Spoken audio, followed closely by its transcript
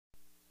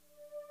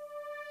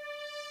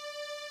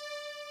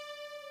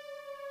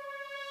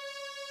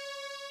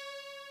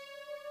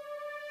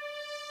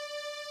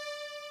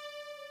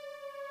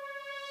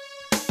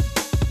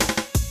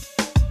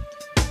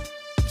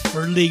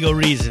legal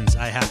reasons,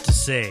 I have to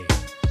say,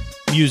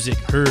 music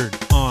heard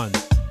on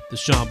the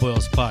Sean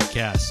Boyles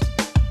podcast,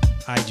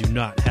 I do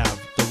not have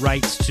the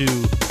rights to,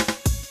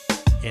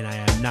 and I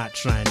am not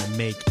trying to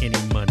make any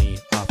money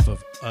off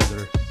of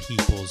other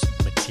people's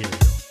material.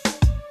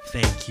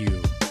 Thank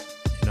you,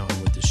 and on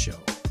with the show.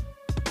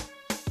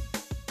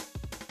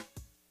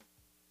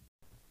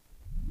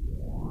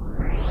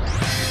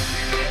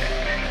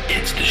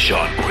 It's the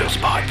Sean Boyles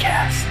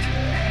podcast.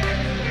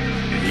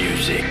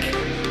 Music,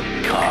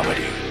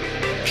 comedy,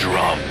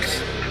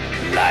 drums,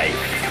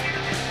 life.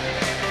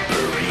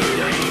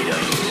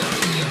 Burrito.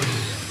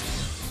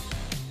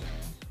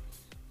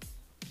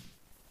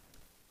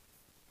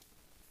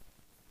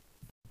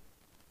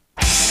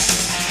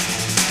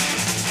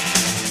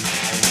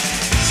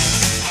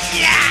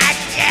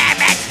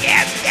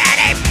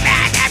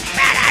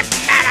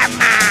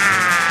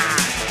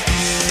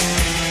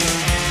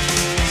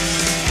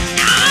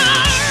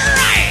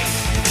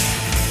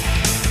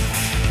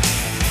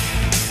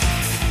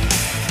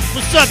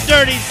 What's up,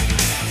 dirties?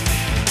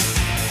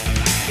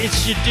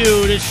 It's your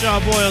dude, it's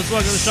Sean Boyles.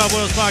 Welcome to the Sean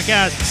Boyles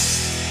podcast.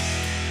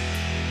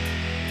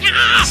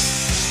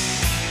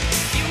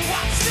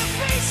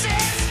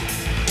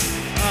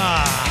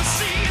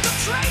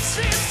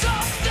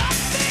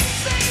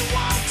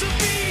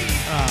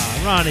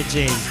 Ronnie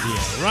James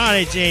Dio.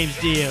 Ronnie James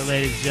Dio,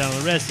 ladies and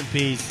gentlemen. Rest in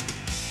peace.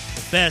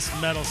 The best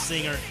metal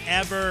singer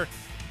ever.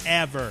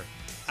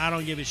 I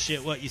don't give a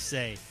shit what you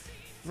say.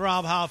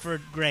 Rob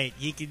Halford, great.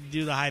 He can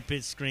do the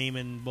high-pitched scream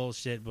and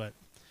bullshit, but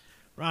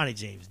Ronnie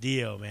James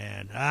Dio,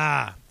 man.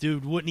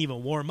 Dude wouldn't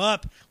even warm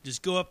up.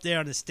 Just go up there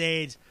on the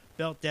stage,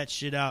 belt that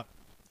shit out.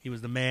 He was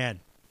the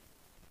man.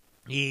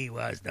 He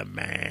was the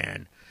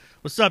man.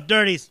 What's up,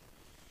 dirties?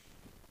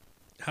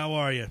 How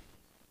are you?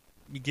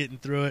 You getting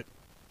through it?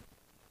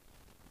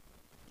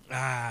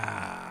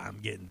 I'm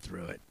getting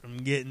through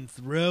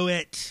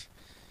it.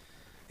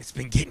 It's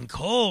been getting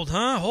cold,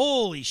 huh?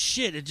 Holy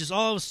shit. It just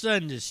all of a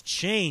sudden just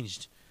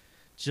changed.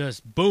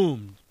 Just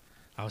boomed.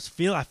 I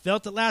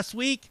felt it last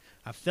week.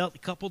 I felt a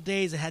couple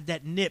days. I had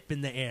that nip in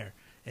the air.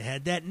 It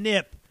had that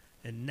nip,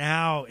 and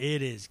now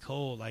it is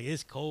cold. Like,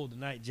 it's cold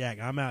tonight,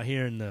 Jack. I'm out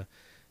here in the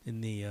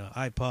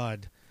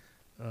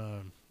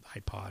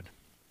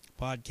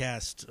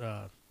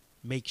podcast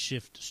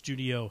makeshift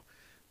studio,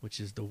 which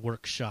is the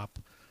workshop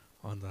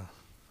on the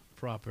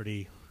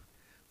property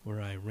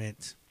where I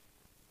rent.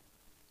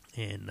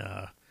 And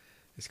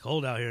it's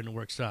cold out here in the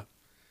workshop.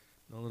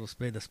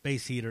 The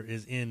space heater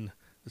is in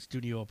the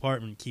studio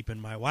apartment, keeping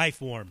my wife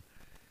warm.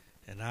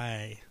 And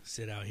I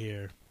sit out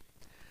here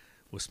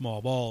with small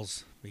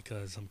balls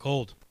because I'm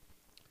cold.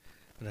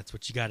 And that's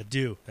what you got to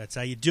do. That's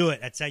how you do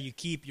it. That's how you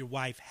keep your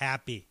wife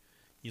happy.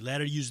 You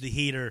let her use the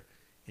heater,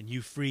 and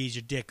you freeze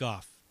your dick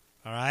off.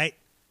 All right?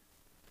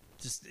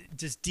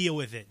 Just deal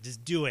with it.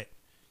 Just do it.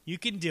 You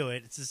can do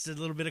it. It's just a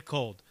little bit of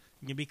cold.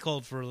 You can be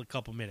cold for a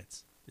couple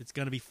minutes. It's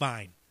going to be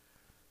fine.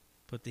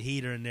 Put the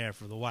heater in there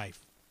for the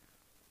wife.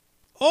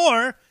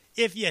 Or,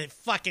 if you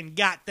fucking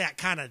got that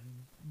kind of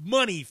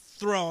money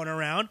thrown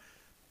around,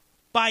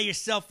 buy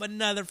yourself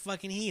another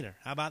fucking heater.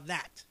 How about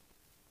that?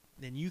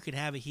 Then you could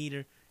have a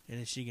heater, and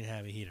then she can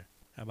have a heater.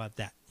 How about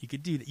that? You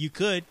could do that. You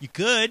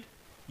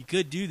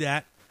could do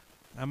that.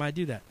 I might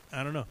do that.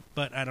 I don't know.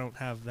 But I don't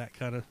have that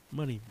kind of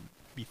money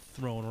be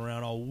thrown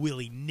around all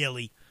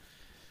willy-nilly.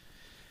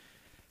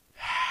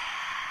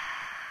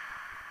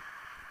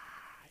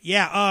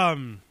 Yeah,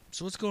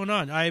 so what's going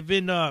on? I've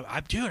been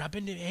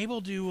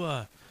able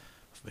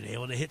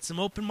to hit some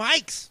open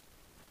mics.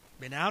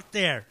 Been out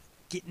there,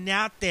 getting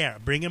out there,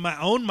 bringing my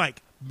own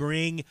mic.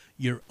 Bring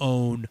your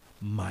own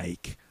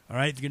mic. All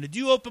right, if you're gonna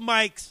do open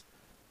mics,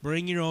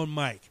 bring your own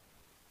mic.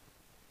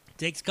 It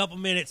takes a couple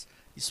minutes.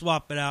 You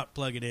swap it out,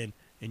 plug it in,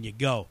 and you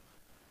go.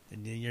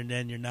 And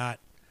then you're not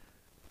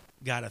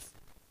got a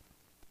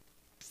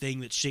thing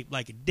that's shaped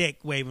like a dick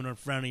waving in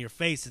front of your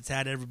face that's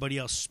had everybody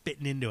else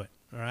spitting into it.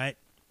 All right.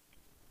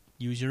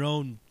 Use your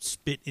own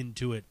spit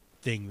into it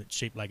thing that's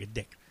shaped like a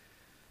dick.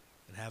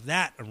 And have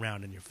that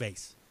around in your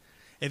face.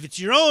 If it's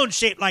your own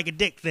shaped like a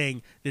dick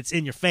thing that's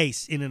in your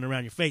face, in and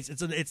around your face,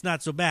 it's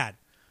not so bad.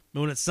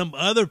 But when it's some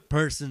other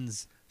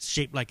person's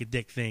shaped like a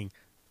dick thing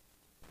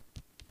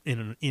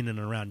in and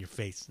around your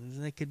face,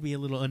 that could be a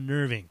little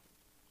unnerving.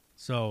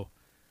 So,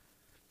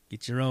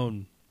 get your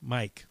own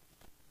mic.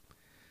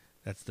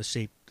 That's the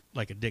shaped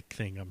like a dick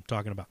thing I'm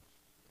talking about.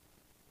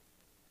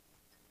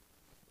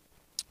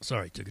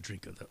 Sorry, took a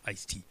drink of the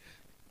iced tea.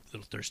 A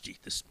little thirsty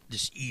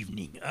this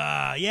evening.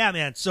 Yeah,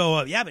 man. So,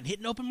 I've been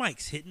hitting open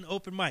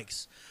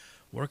mics.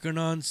 Working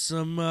on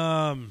some,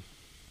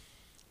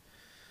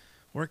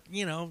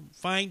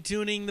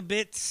 fine-tuning the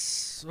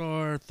bits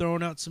or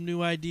throwing out some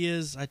new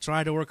ideas. I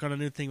tried to work on a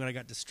new thing, but I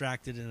got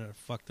distracted and I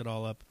fucked it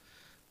all up.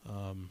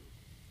 A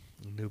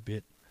new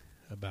bit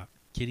about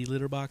kitty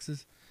litter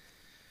boxes.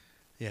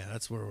 Yeah,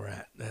 that's where we're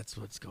at. That's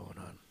what's going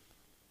on.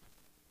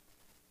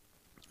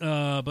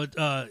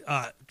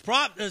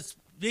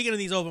 Speaking of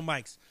these open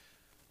mics,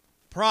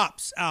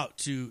 props out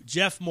to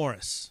Jeff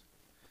Morris.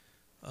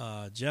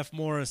 Jeff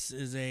Morris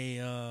is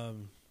a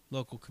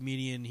local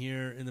comedian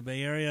here in the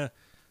Bay Area.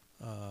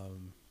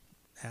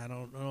 I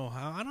don't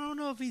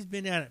know if he's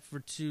been at it for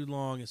too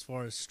long as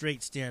far as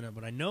straight stand-up,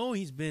 but I know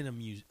he's been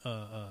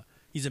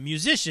he's a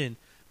musician,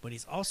 but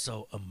he's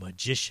also a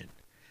magician.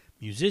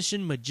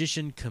 Musician,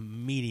 magician,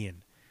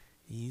 comedian.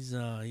 He's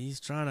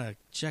trying to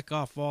check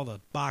off all the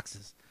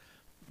boxes.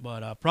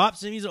 But props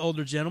to him. He's an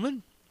older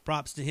gentleman.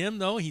 Props to him,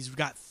 though. He's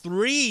got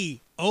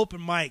 3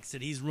 open mics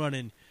that he's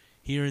running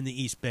here in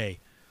the East Bay.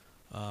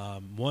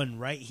 One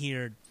right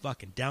here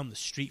fucking down the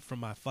street from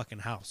my fucking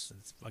house.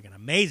 It's fucking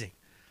amazing.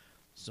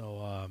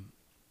 So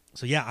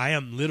yeah, I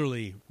am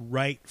literally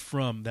right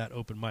from that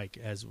open mic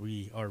as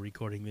we are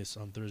recording this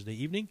on Thursday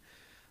evening.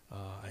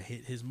 I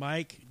hit his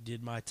mic,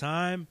 did my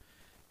time,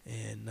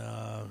 and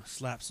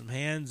slapped some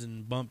hands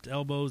and bumped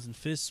elbows and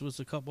fists with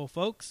a couple of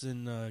folks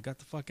and got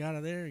the fuck out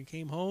of there and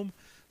came home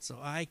so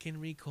I can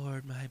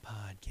record my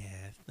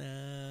podcast.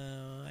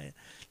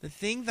 The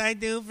things I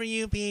do for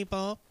you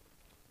people.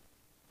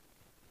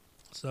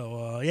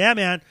 So, yeah,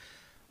 man.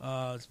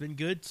 It's been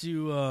good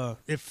to,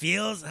 it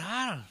feels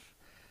a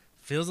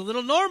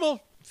little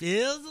normal.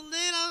 Feels a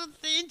little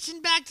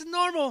inching back to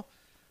normal.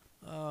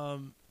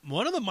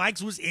 One of the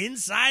mics was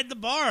inside the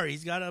bar.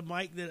 He's got a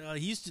mic that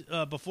he used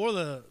to, before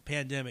the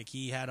pandemic,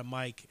 he had a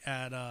mic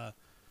at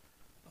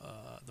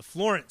the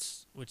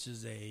Florence, which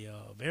is a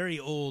very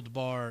old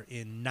bar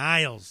in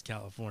Niles,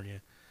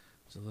 California.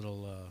 It's a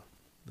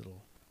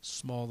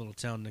small little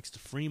town next to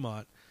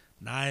Fremont.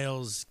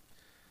 Niles,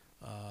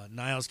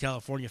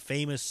 California,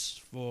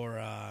 famous for,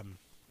 I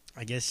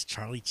guess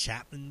Charlie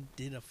Chaplin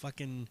did a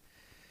fucking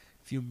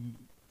few.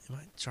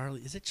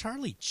 Is it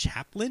Charlie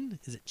Chaplin?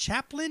 Is it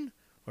Chaplin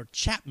or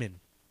Chapman?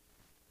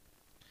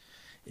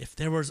 If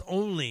there was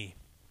only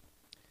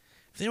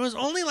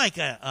like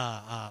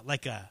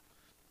a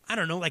I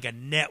don't know, like a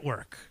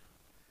network,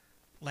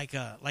 like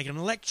an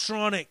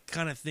electronic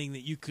kind of thing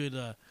that you could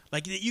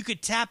that you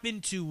could tap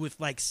into with,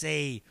 like,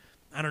 say,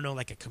 I don't know,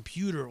 like a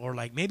computer or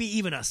like maybe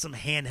even some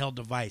handheld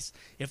device.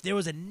 If there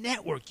was a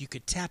network you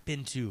could tap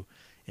into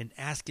and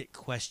ask it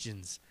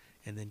questions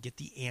and then get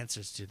the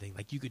answers to things,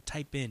 like you could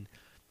type in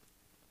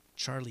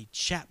Charlie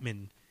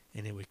Chapman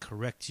and it would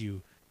correct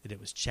you that it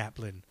was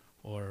Chaplin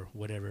or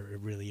whatever it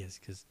really is,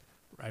 because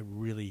I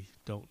really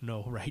don't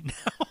know right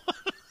now.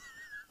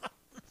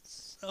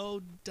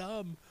 So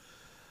dumb.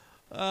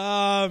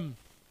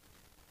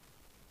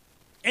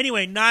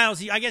 Anyway,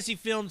 Niles, I guess he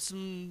filmed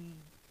some.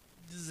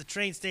 This is a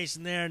train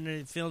station there, and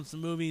they filmed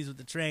some movies with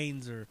the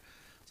trains or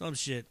some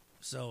shit.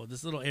 So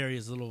this little area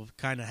is a little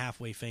kind of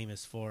halfway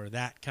famous for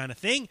that kind of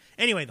thing.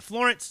 Anyway, the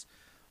Florence,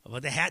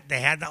 but they had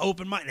the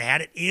open mic. They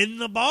had it in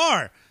the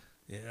bar.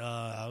 It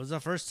was the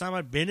first time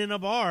I'd been in a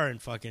bar in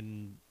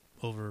fucking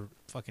over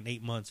fucking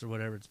 8 months or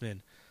whatever it's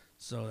been.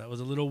 So that was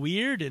a little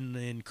weird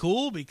and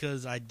cool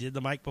because I did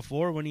the mic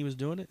before when he was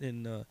doing it,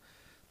 and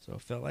so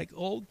it felt like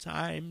old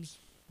times.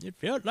 It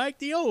felt like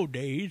the old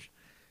days.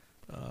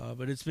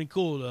 But it's been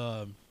cool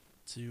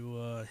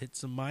to hit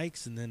some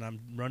mics, and then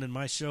I'm running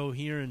my show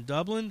here in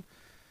Dublin.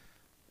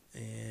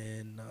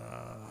 And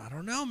I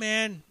don't know,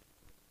 man.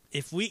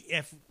 If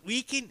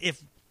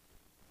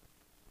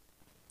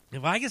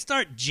I can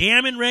start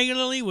jamming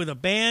regularly with a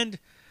band,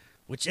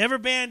 whichever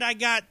band I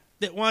got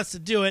that wants to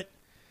do it,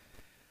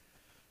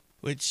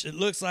 which it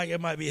looks like it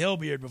might be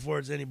Hellbeard before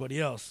it's anybody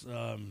else.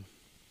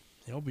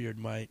 Hellbeard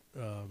might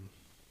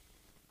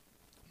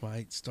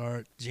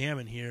start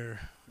jamming here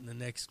in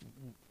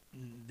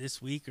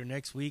this week or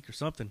next week or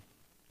something.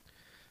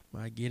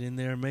 Might get in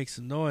there and make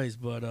some noise,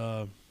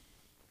 but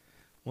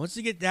once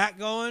you get that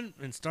going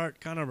and start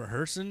kind of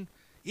rehearsing,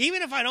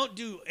 even if I don't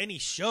do any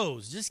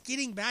shows, just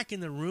getting back in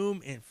the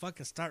room and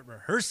fucking start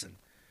rehearsing.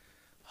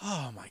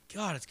 Oh my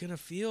God, it's gonna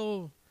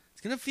feel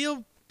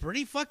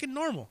pretty fucking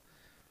normal.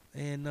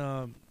 And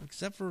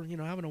except for,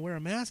 having to wear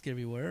a mask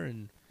everywhere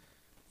and,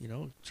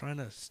 trying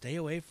to stay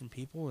away from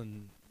people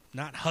and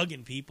not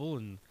hugging people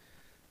and,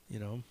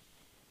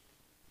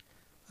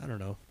 I don't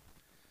know.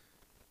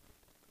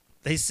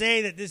 They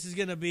say that this is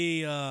going to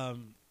be a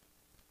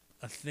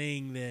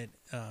thing that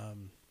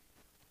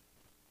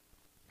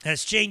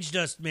has changed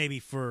us maybe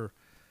for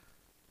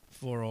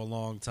a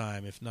long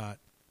time, if not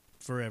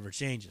forever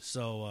changes.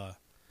 So,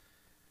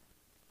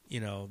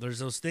 there's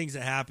those things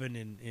that happen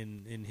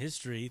in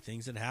history,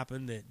 things that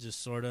happen that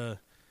just sort of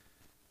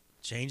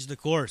change the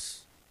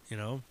course,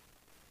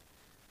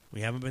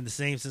 We haven't been the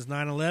same since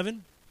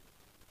 9/11,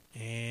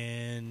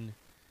 and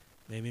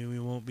maybe we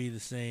won't be the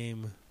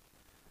same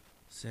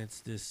since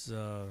this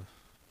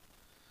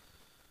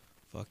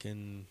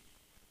fucking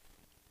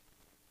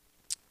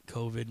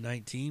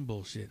COVID-19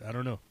 bullshit. I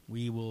don't know.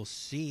 We will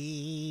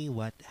see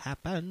what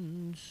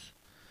happens.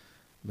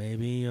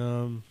 Maybe, I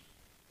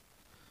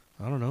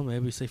don't know,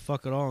 maybe say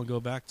fuck it all and go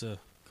back to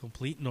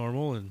complete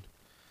normal and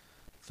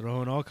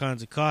throwing all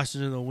kinds of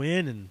caution in the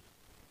wind and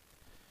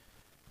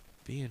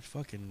being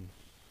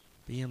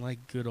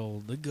like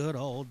the good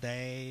old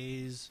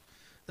days.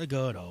 The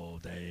good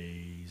old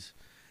days.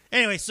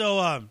 Anyway, so,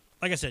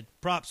 like I said,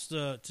 props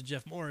to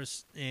Jeff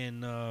Morris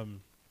and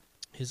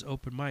his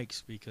open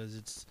mics, because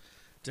it's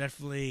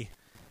definitely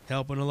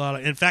helping a lot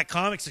of. In fact,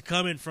 comics are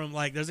coming from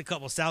like. There's a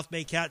couple South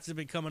Bay cats that have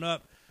been coming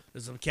up.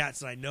 There's some cats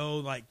that I know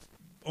like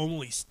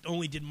only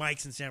did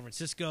mics in San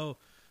Francisco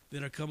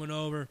that are coming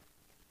over.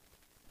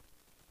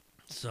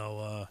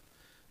 So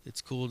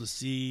it's cool to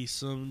see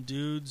some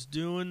dudes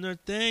doing their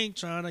thing,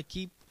 trying to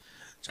keep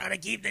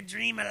the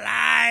dream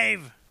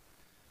alive.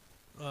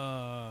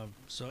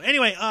 So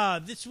anyway,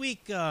 this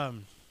week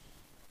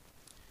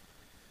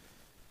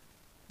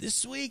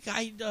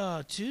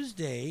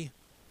Tuesday,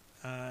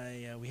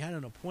 we had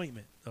an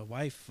appointment. The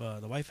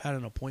wife had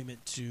an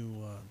appointment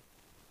to.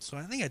 So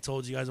I think I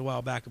told you guys a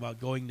while back about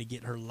going to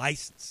get her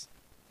license.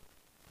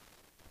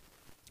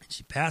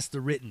 She passed the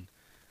written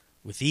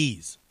with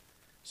ease.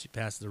 She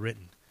passed the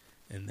written,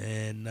 and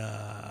then,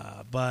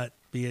 but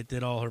be it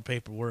that all her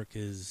paperwork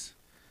is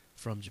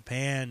from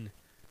Japan,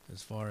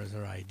 as far as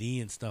her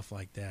ID and stuff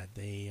like that,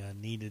 they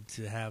needed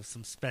to have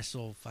some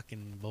special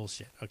fucking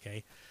bullshit.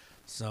 Okay,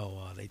 so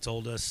they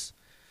told us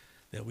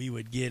that we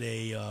would get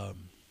a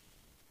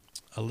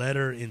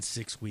letter in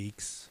 6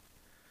 weeks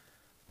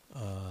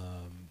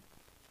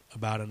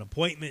about an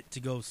appointment to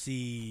go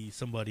see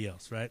somebody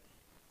else, right?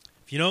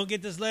 If you don't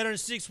get this letter in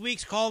 6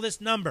 weeks, call this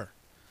number.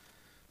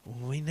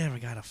 Well, we never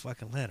got a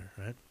fucking letter,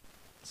 right?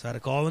 So I had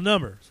to call the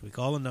number. So we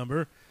call the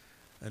number,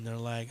 and they're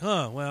like,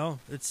 well,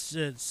 it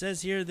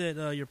says here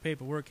that your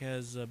paperwork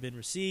has been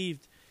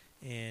received,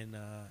 and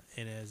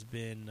it has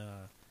been,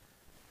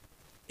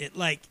 it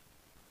like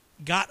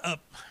got up.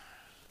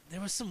 There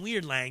was some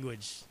weird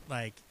language,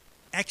 like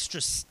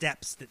extra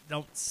steps that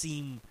don't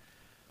seem,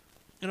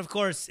 and of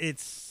course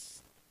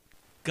it's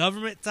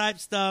government type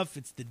stuff.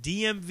 It's the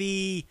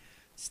DMV,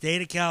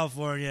 state of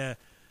California.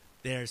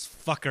 There's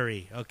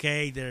fuckery,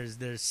 okay?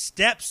 There's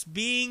steps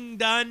being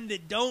done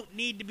that don't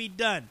need to be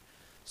done.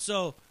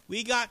 So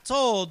we got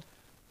told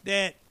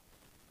that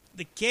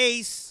the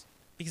case,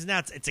 because now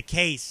it's a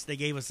case. They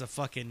gave us a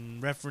fucking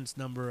reference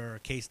number or a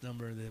case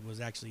number that was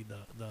actually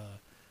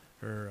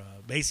her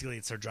basically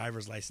it's her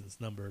driver's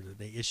license number that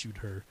they issued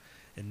her,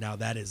 and now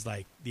that is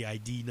like the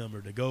ID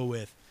number to go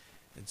with.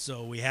 And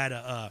so we had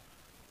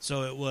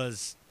so it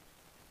was,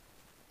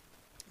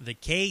 the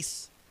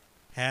case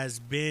has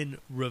been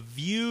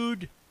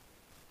reviewed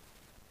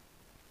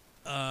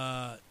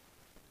and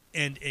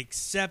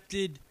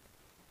accepted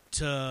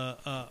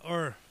to,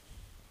 or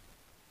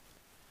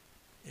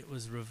it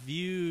was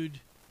reviewed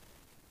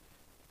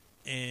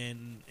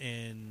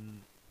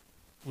and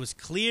was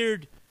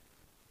cleared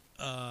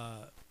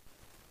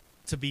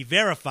to be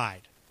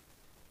verified,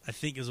 I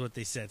think is what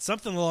they said.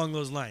 Something along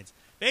those lines.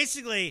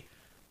 Basically,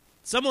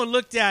 someone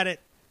looked at it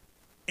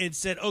and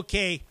said,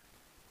 okay,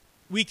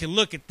 we can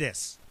look at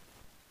this.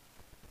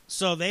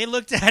 So they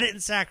looked at it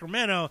in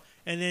Sacramento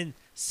and then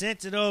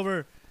sent it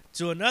over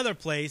to another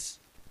place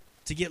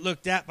to get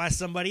looked at by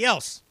somebody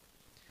else.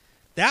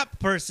 That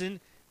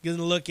person is going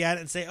to look at it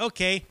and say,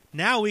 okay,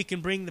 now we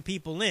can bring the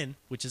people in,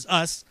 which is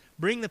us,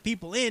 bring the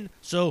people in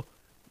so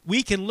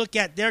we can look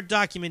at their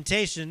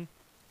documentation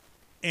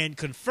and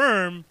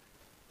confirm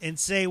and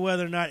say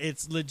whether or not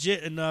it's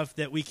legit enough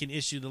that we can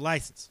issue the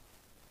license.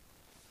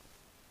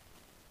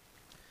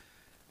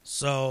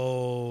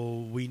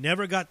 So we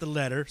never got the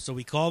letter, so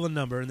we called the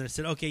number, and they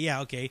said,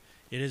 okay,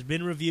 it has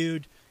been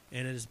reviewed,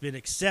 and it has been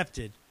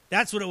accepted.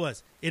 That's what it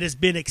was. It has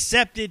been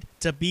accepted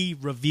to be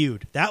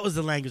reviewed. That was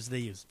the language they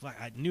used.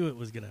 I knew it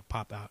was going to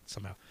pop out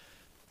somehow.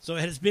 So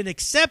it has been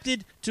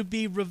accepted to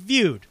be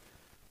reviewed.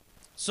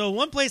 So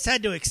one place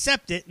had to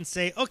accept it and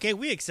say, okay,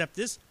 we accept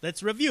this,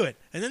 let's review it.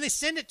 And then they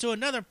send it to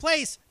another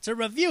place to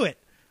review it,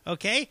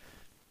 okay?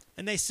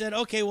 And they said,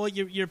 okay, well,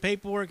 your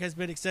paperwork has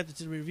been accepted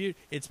to review.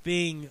 It's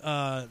being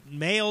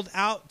mailed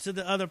out to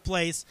the other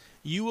place.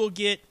 You will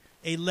get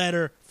a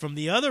letter from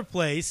the other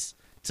place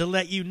to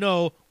let you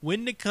know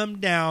when to come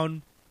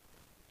down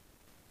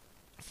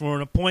for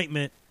an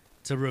appointment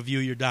to review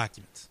your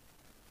documents.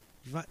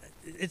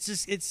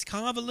 It's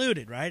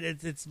convoluted, right?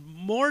 It's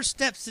more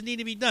steps that need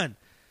to be done.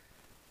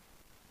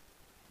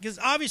 Because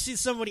obviously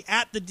somebody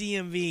at the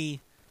DMV,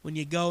 when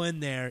you go in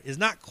there, is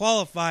not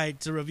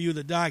qualified to review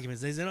the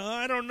documents. They said,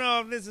 I don't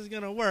know if this is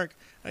going to work.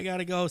 I got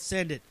to go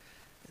send it.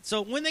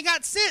 So when they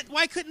got sent,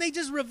 why couldn't they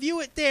just review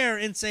it there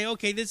and say,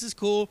 okay, this is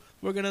cool.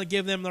 We're going to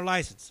give them their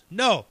license.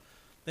 No.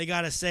 They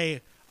got to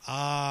say,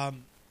 all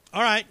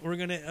right, we're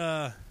going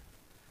to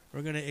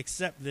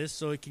accept this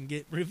so it can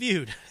get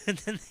reviewed. And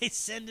then they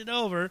send it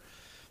over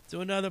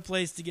to another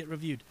place to get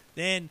reviewed.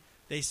 Then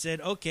they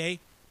said, okay,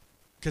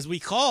 because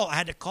I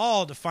had to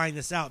call to find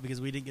this out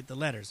because we didn't get the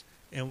letters.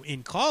 And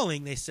in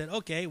calling, they said,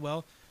 okay,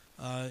 well,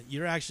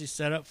 you're actually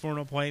set up for an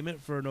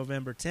appointment for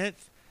November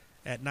 10th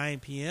at 9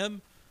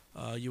 p.m.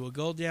 You will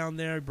go down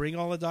there, bring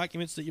all the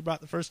documents that you brought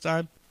the first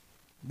time.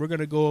 We're going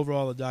to go over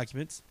all the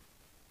documents.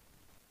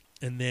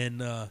 And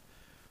then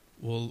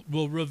we'll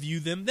review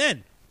them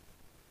then.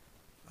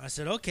 I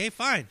said, okay,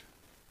 fine.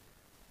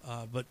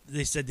 But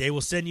they said they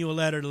will send you a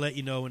letter to let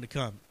you know when to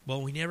come.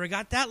 Well, we never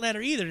got that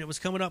letter either, and it was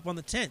coming up on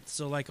the 10th.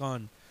 So, like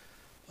on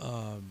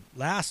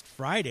last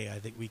Friday, I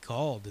think we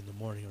called in the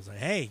morning. I was like,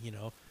 hey,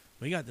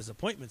 we got this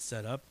appointment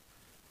set up.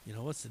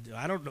 What's the deal?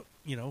 I don't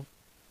know,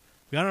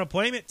 We got an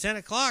appointment, 10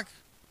 o'clock,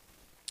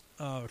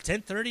 or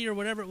 10:30 or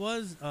whatever it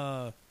was.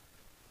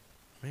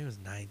 Maybe it was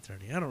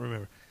 9:30. I don't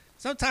remember.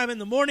 Sometime in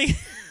the morning,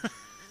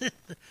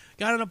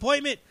 got an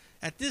appointment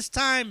at this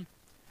time.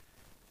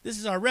 This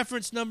is our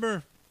reference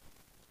number.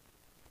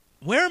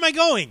 Where am I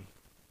going?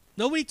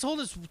 Nobody told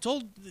us.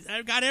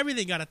 I got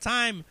everything. Got a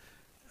time.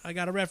 I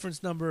got a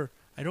reference number.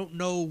 I don't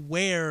know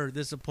where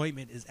this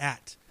appointment is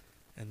at.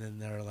 And then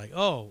they're like,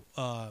 oh,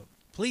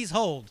 please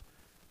hold.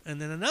 And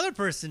then another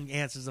person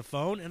answers the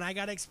phone, and I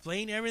got to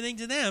explain everything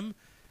to them.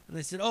 And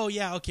they said, oh,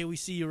 yeah, okay, we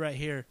see you right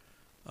here.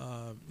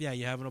 Yeah,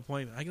 you have an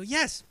appointment. I go,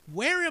 yes,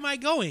 where am I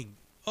going?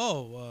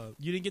 Oh,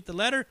 you didn't get the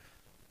letter?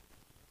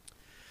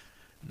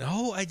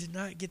 No, I did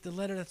not get the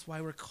letter. That's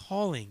why we're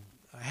calling.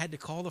 I had to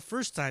call the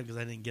first time because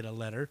I didn't get a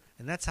letter.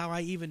 And that's how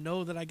I even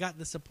know that I got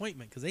this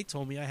appointment, because they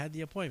told me I had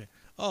the appointment.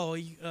 Oh,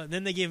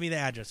 then they gave me the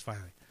address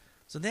finally.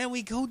 So then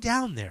we go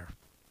down there.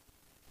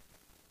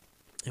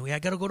 And I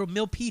got to go to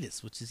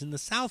Milpitas, which is in the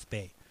South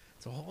Bay.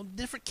 It's a whole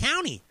different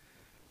county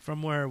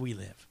from where we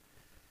live.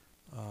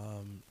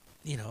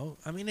 You know,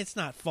 I mean, it's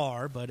not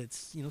far, but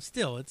it's, you know,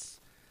 still, it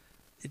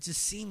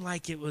just seemed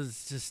like it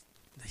was just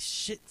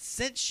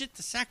sent shit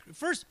to Sacramento.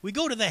 First, we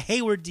go to the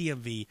Hayward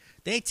DMV.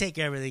 They take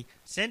everything,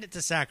 send it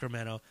to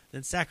Sacramento.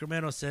 Then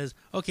Sacramento says,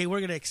 okay, we're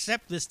going to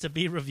accept this to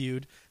be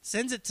reviewed.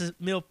 Sends it to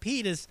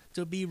Milpitas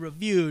to be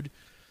reviewed.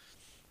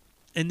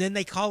 And then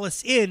they call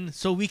us in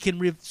so we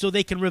can so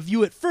they can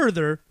review it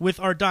further with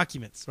our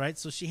documents, right?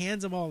 So she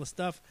hands them all the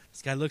stuff.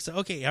 This guy looks at,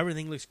 okay,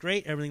 everything looks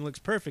great. Everything looks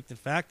perfect. In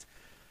fact,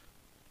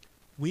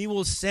 we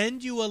will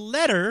send you a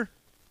letter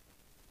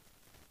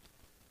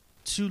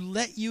to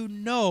let you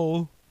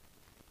know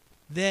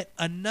that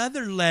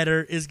another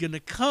letter is going to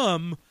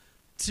come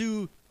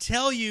to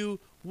tell you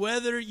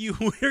whether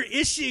we're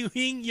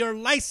issuing your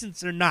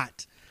license or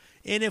not.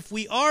 And if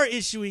we are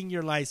issuing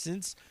your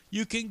license,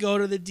 you can go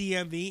to the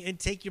DMV and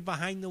take your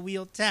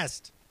behind-the-wheel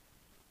test.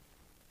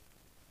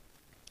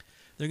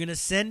 They're going to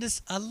send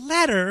us a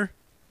letter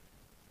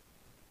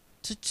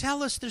to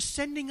tell us they're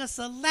sending us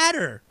a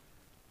letter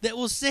that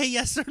will say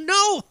yes or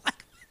no.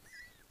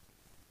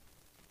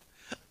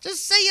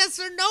 Just say yes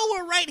or no.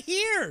 We're right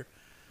here.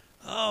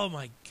 Oh,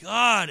 my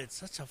God. It's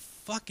such a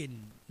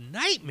fucking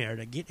nightmare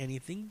to get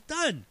anything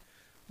done.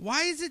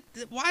 Why is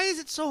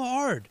it so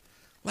hard?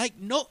 Like,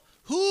 no,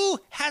 who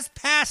has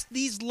passed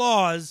these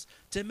laws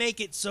to make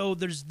it so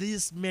there's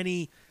this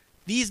many?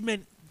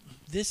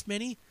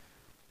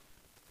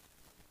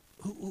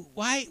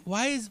 Why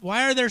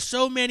are there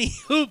so many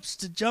hoops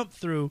to jump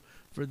through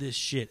for this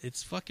shit?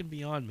 It's fucking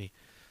beyond me.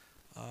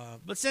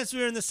 But since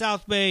we're in the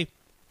South Bay,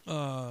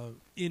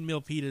 in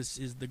Milpitas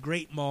is the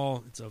Great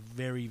Mall. It's a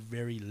very,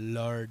 very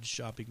large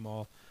shopping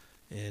mall,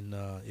 and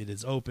it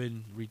is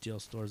open. Retail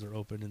stores are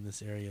open in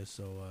this area,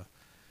 so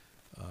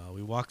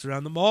we walked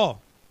around the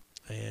mall,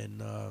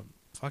 and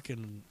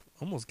fucking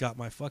almost got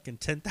my fucking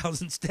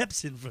 10,000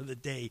 steps in for the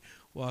day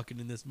walking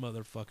in this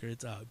motherfucker.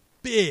 It's a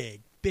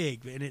big,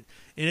 and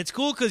it's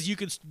cool because you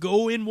can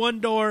go in one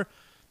door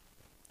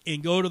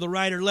and go to the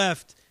right or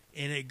left,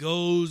 and it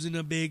goes in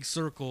a big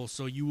circle,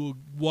 so you will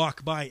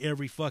walk by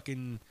every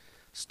fucking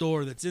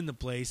store that's in the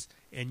place,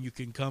 and you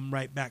can come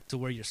right back to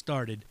where you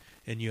started,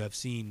 and you have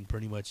seen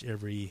pretty much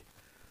every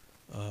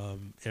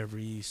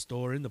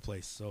store in the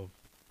place. So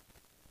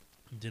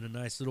did a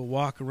nice little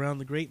walk around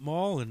the Great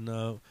Mall,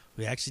 and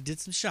we actually did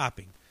some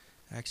shopping.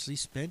 Actually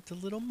spent a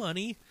little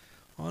money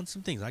on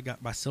some things. I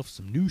got myself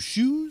some new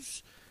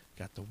shoes,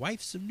 got the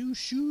wife some new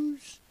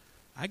shoes,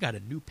 I got a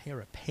new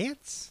pair of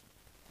pants.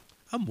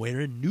 I'm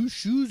wearing new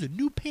shoes and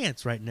new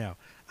pants right now.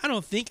 I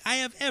don't think I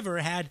have ever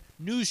had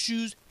new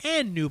shoes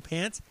and new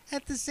pants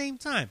at the same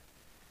time.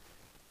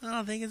 I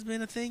don't think it's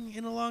been a thing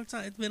in a long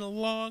time. It's been a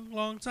long,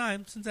 long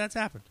time since that's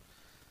happened.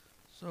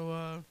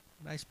 So,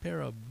 nice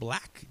pair of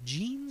black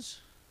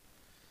jeans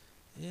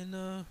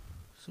and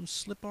some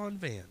slip-on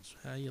Vans.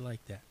 How you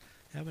like that?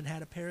 Haven't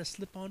had a pair of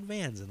slip-on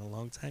Vans in a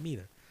long time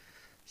either.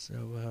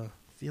 So,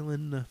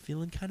 feeling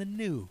kind of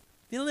new.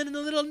 Feeling a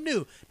little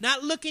new.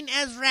 Not looking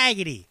as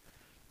raggedy.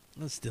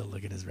 I'm still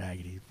looking as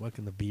raggedy.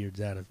 Fucking the beard's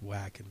out of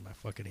whack and my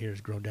fucking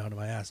hair's grown down to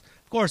my ass.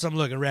 Of course I'm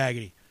looking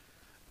raggedy.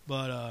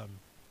 But,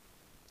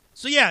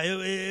 so yeah,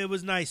 it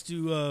was nice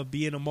to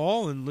be in a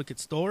mall and look at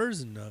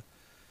stores. And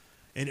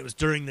it was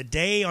during the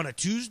day on a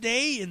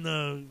Tuesday in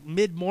the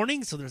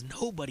mid-morning, so there's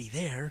nobody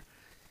there.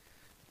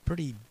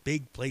 Pretty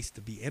big place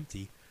to be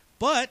empty.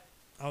 But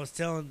I was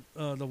telling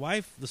the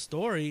wife the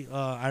story.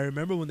 I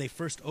remember when they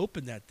first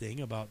opened that thing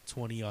about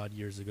 20-odd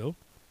years ago.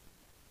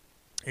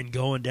 And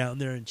going down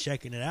there and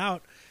checking it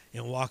out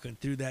and walking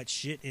through that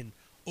shit, and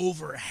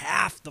over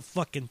half the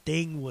fucking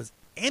thing was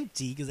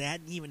empty because they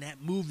hadn't even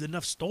moved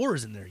enough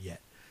stores in there yet.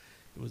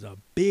 It was a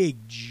big,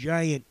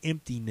 giant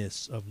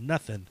emptiness of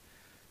nothing.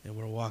 And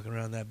we're walking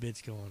around that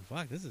bitch going,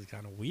 fuck, this is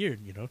kind of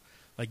weird, you know?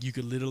 Like you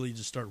could literally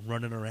just start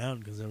running around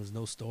because there was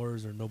no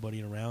stores or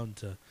nobody around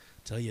to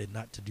tell you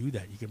not to do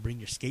that. You can bring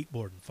your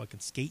skateboard and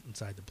fucking skate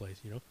inside the place,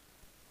 you know?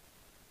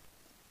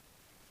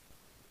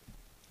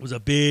 It was a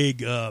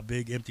big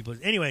empty place.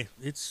 Anyway,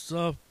 it's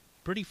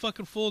pretty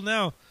fucking full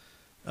now.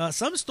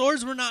 Some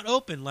stores were not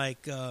open,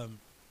 like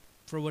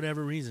for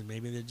whatever reason.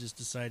 Maybe they just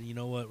decided, you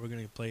know what, we're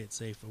going to play it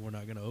safe and we're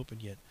not going to open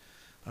yet.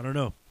 I don't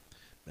know.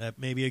 That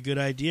may be a good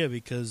idea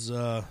because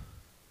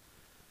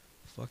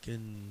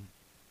fucking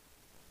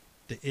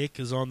the ick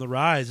is on the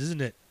rise,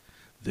 isn't it?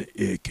 The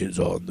ick is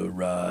on the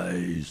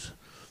rise.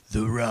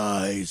 The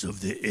rise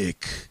of the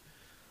ick.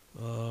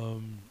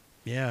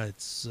 Yeah,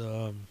 it's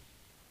kind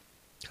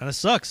of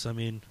sucks. I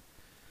mean,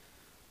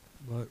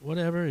 but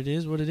whatever, it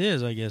is what it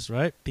is, I guess,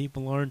 right?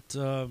 People aren't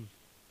doing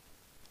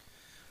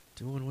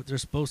what they're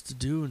supposed to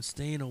do and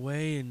staying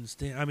away and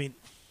staying. I mean,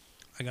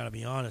 I gotta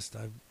be honest.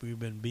 We've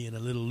been being a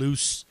little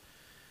loose.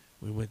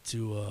 We went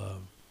to a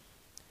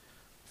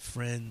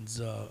friend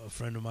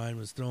of mine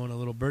was throwing a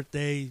little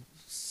birthday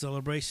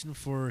celebration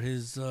for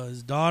his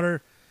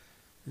daughter,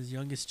 his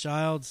youngest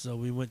child. So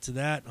we went to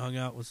that, hung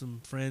out with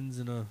some friends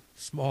in a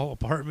small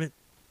apartment.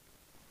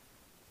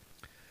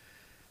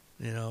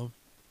 You know,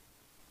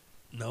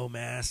 no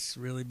masks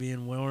really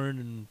being worn,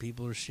 and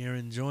people are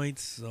sharing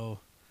joints. So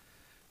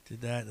did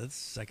that. That's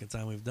the second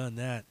time we've done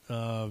that.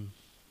 So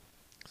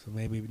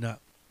maybe not.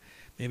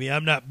 Maybe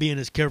I'm not being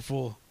as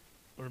careful,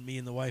 or me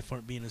and the wife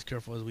aren't being as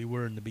careful as we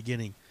were in the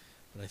beginning.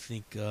 But I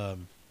think,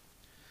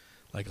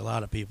 like a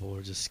lot of people,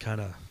 we're just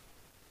kind of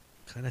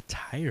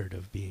tired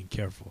of being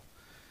careful.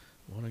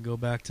 Want to go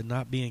back to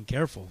not being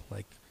careful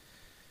like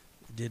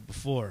we did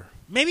before.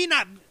 Maybe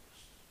not.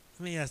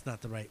 I mean, that's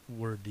not the right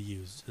word to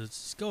use.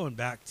 It's just going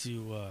back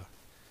to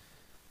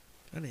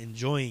kind of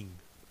enjoying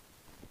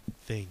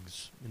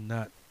things and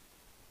not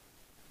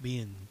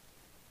being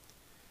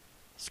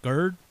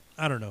scared.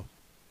 I don't know.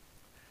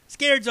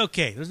 Scared's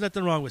okay. There's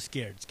nothing wrong with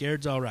scared.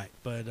 Scared's all right.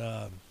 But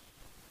I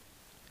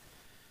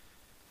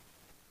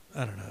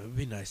don't know. It would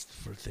be nice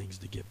for things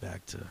to get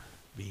back to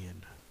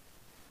being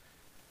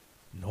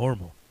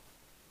normal.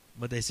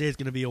 But they say it's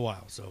going to be a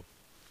while, so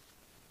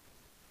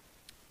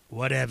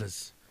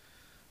whatevers.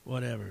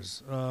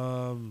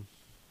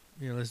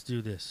 Yeah, let's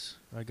do this.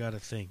 I got a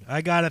thing.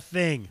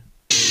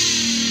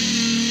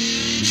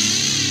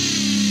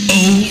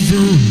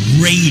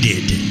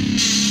 Overrated.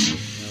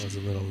 That was a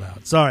little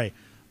loud. Sorry.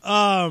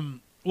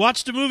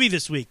 Watched a movie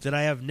this week that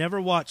I have never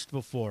watched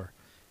before.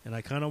 And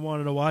I kind of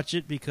wanted to watch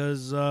it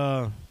because,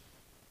 I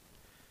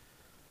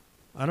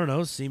don't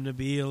know, seemed to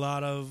be a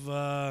lot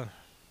of,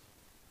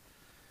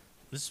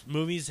 this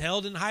movie's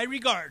held in high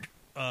regard.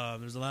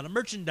 There's a lot of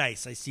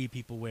merchandise I see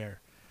people wear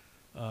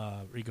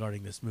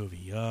regarding this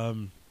movie.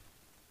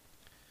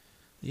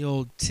 The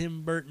old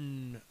Tim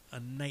Burton, A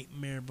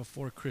Nightmare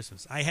Before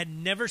Christmas. I had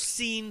never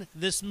seen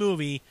this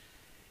movie,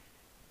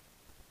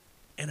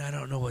 and I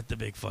don't know what the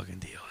big fucking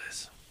deal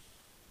is.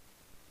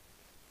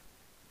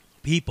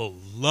 People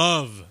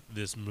love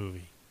this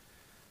movie.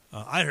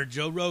 I heard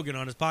Joe Rogan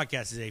on his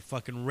podcast today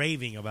fucking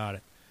raving about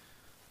it.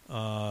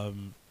 I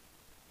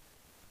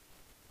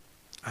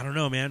don't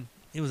know, man.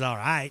 It was all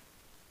right.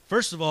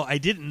 First of all, I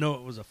didn't know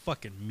it was a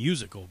fucking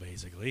musical,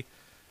 basically.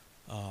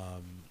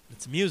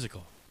 It's a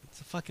musical. It's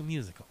a fucking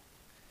musical.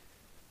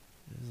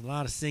 There's a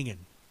lot of singing.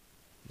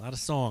 A lot of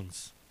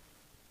songs.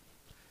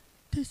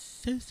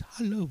 This is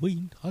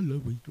Halloween,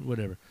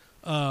 whatever.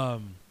 Yeah,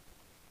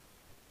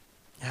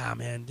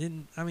 man,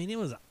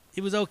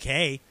 it was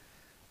okay,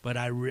 but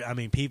I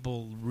mean,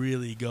 people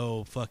really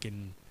go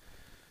fucking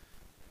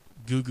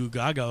goo goo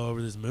gaga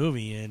over this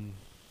movie, and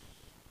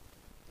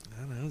I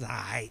don't know, it was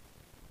alright.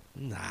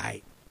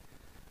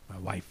 My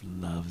wife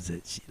loves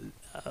it. She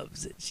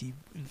loves it.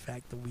 In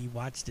fact, we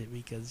watched it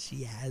because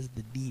she has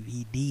the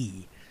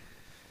DVD.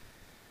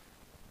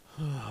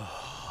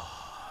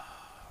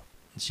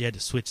 She had to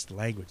switch the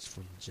language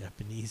from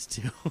Japanese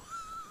to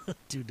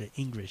the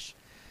English.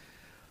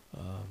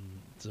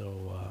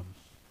 So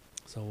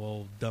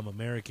old dumb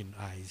American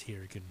eyes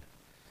here can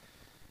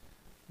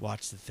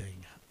watch the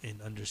thing and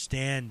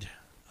understand.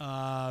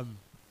 But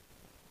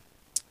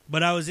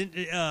I was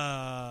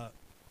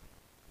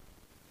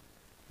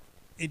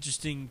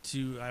interesting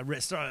to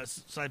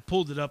so I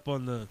pulled it up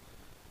on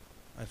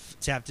I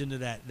tapped into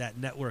that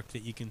network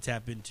that you can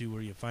tap into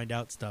where you find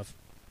out stuff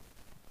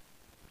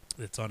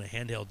that's on a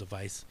handheld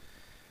device,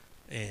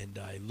 and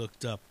I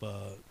looked up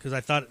because I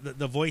thought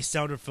the voice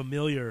sounded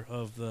familiar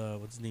of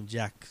what's his name,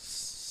 Jack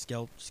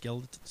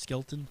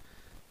Skeleton,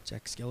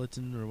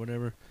 or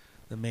whatever,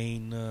 the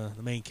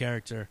main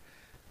character.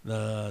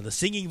 The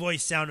singing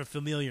voice sounded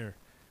familiar,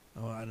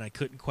 and I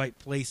couldn't quite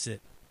place it,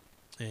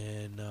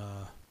 and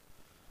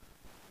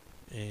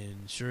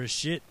sure as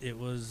shit, it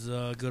was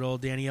good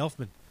old Danny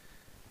Elfman,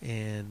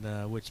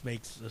 and which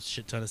makes a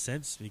shit ton of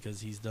sense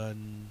because he's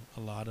done a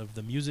lot of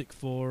the music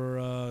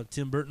for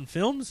Tim Burton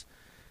films,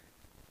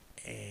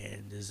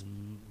 and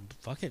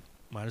fuck it,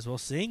 might as well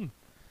sing,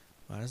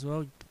 might as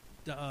well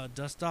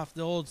dust off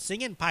the old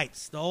singing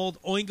pipes, the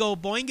old Oingo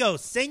Boingo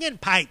singing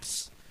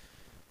pipes,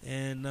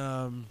 and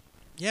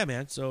yeah,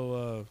 man.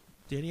 So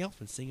Danny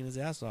Elfman singing his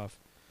ass off.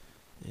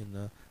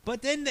 And,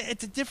 but then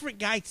it's a different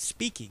guy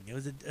speaking. It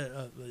was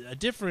a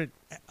different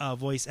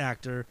voice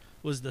actor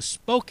was the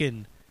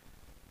spoken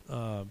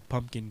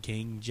Pumpkin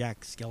King,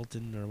 Jack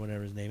Skeleton or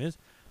whatever his name is.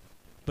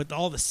 But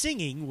all the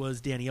singing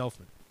was Danny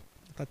Elfman.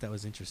 I thought that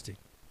was interesting.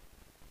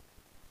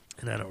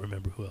 And I don't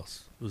remember who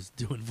else was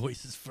doing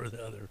voices for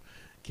the other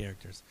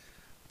characters.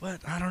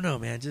 But I don't know,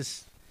 man.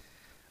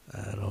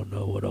 I don't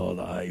know what all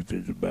the hype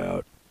is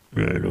about.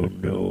 I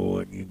don't know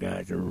what you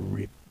guys are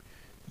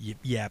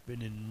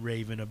yapping and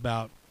raving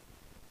about.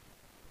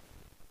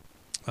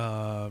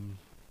 All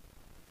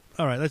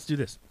right, let's do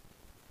this.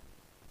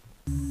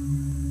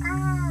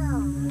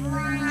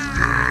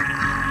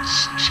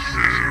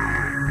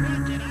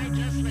 What did I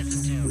just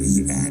listen to?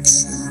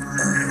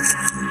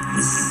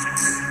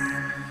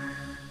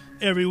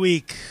 Every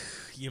week,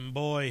 your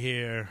boy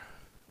here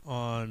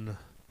on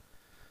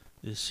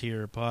this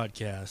here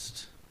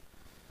podcast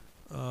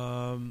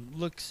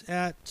looks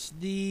at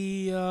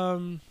the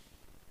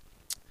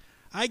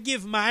I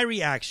give my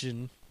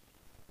reaction,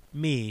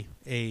 me,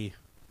 a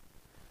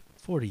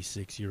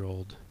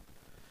 46-year-old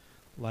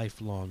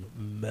lifelong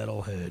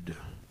metalhead,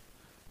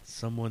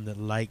 someone that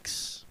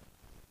likes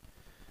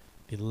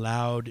the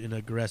loud and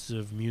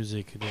aggressive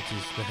music that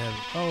is the heavy.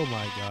 Oh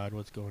my God,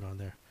 what's going on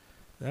there?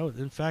 That was,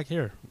 in fact,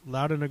 here,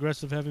 loud and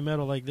aggressive heavy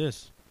metal like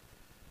this.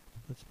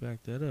 Let's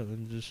back that up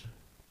and just.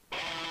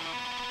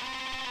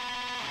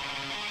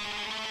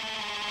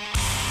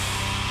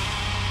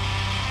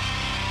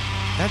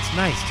 That's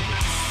nice to me.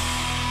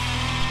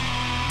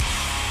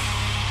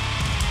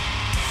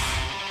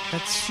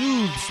 That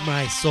soothes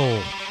my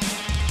soul.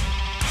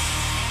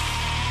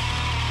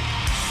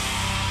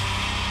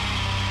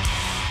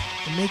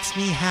 It makes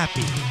me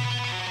happy.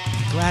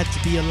 Glad to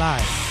be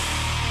alive.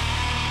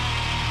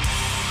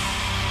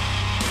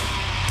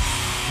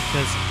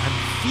 Because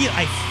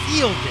I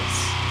feel this.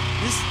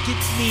 This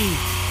gets me.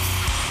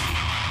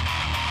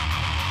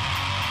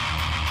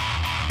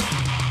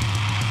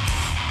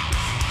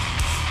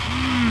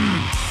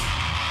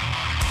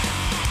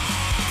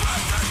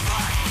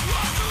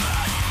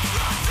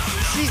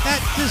 See,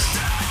 that just.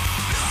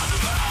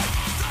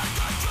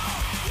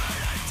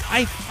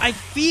 I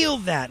feel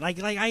that.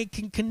 Like I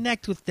can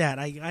connect with that.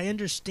 I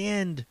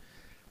understand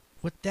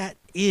what that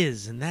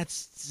is, and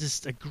that's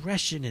just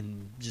aggression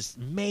and just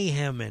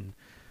mayhem and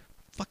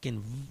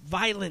fucking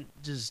violent,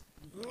 just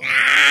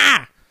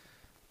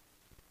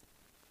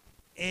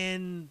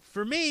and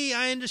for me,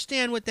 I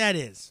understand what that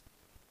is.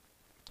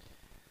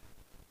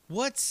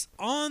 What's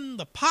on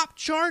the pop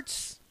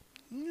charts?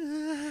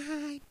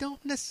 I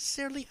don't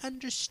necessarily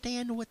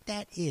understand what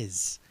that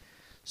is.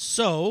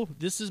 So,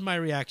 this is my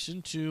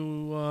reaction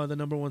to the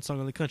number one song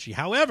in the country.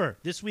 However,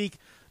 this week,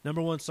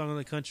 number one song in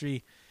the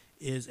country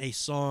is a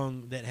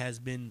song that has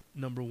been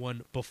number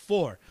one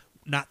before.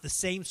 Not the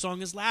same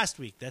song as last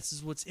week. This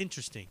is what's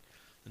interesting.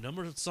 The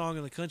number one song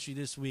in the country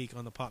this week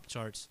on the pop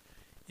charts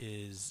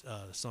is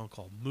a song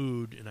called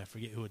Mood, and I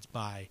forget who it's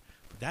by.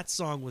 But that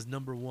song was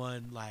number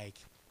one, like,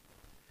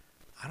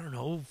 I don't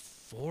know,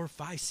 4,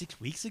 5,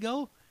 6 weeks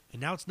ago. And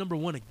now it's number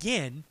one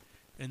again.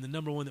 And the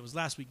number one that was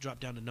last week dropped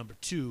down to number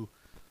 2.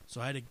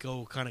 So I had to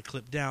go kind of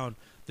clip down.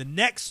 The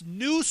next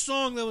new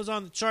song that was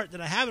on the chart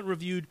that I haven't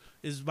reviewed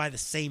is by the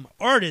same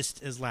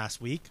artist as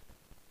last week.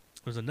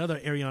 There's another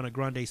Ariana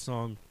Grande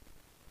song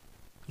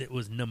that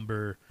was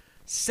number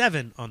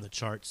 7 on the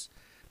charts.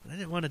 But I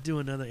didn't want to do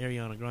another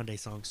Ariana Grande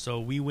song, so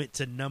we went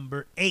to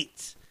number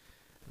 8.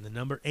 And the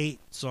number 8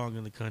 song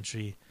in the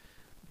country,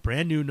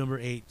 brand new number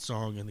 8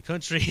 song in the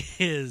country,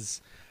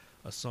 is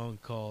a song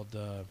called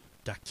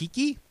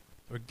Dakiti,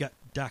 or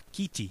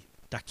Dakiti,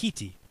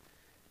 Dakiti,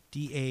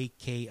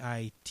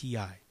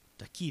 D-A-K-I-T-I,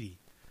 Dakiti,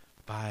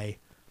 by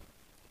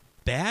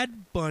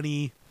Bad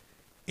Bunny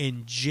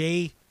and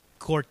Jay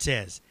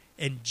Cortez.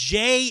 And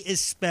Jay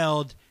is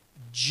spelled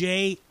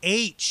J-H-A-Y,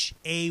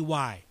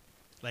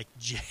 like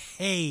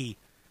Jay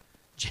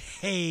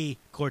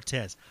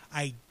Cortez.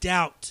 I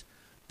doubt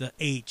the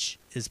H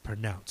is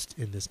pronounced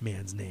in this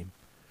man's name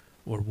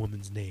or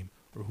woman's name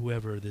or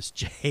whoever this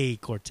Jay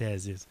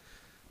Cortez is.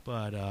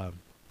 But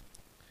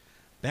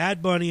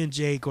Bad Bunny and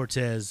Jay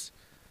Cortez,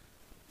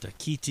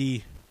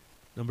 Dakiti,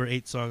 number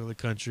 8 song of the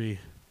country.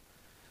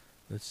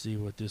 Let's see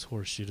what this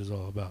horse shit is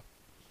all about.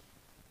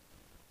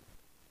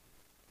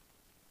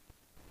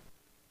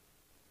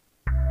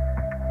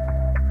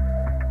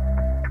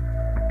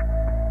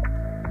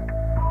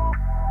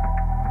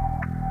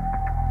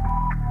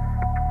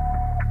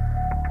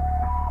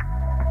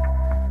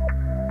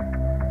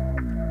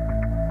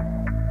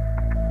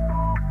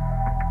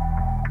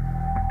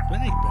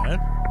 That ain't bad.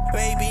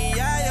 Baby,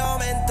 ya yo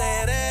me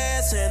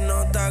enteré, se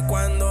nota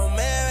cuando me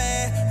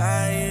ves.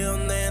 Ahí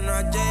donde no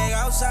has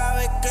llegado,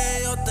 sabes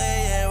que yo te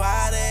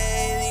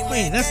llevaré. Y dime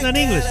Wait, that's qué not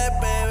English. quieres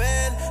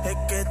beber, es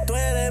que tú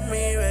eres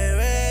mi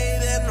bebé. Y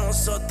de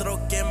nosotros,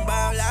 ¿quién va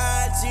a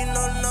hablar si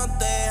no nos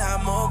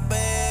dejamos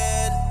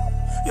ver?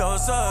 Yo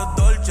sé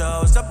dolce, a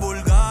veces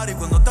vulgar. Y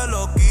cuando te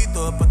lo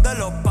quito, después de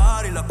los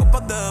paris, las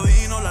copas de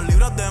vino, las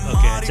libras de Okay,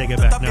 I mari. take it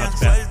Tú back. estás Now bien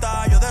it's bad.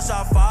 suelta, yo de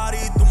safari.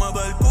 Tú me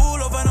ves el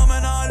culo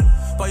fenomenal,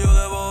 pa' yo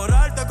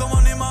devorarte como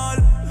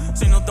animal.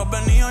 Si no te has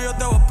venido, yo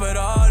te voy a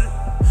esperar.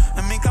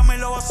 En mi cama y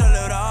lo voy a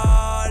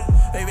celebrar.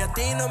 Baby, a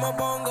ti no me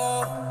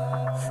pongo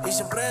y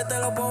siempre te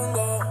lo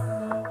pongo.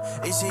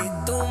 Y si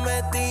tú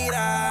me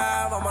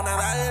tiras, vamos a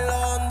nadar el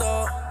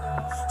hondo.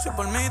 Si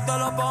por mí te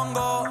lo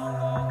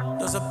pongo,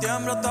 de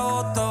septiembre hasta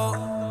agosto.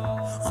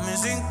 A mis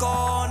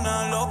 5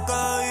 lo que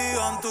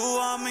digan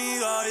tu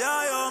amiga,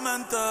 ya yo me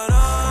enteré.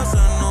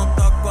 Se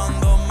nota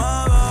cuando me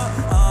ves,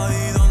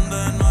 ahí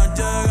donde no has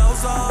llegado,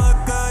 sabes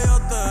que yo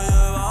te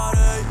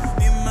llevaré.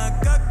 Dime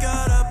qué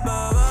quieres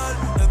beber,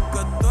 es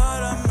que tú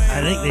eres mi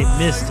I think they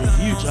missed a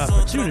huge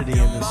opportunity in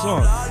the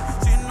song.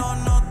 Si no,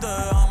 no te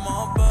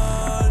amo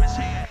ver.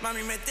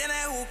 Mami, me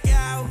tienes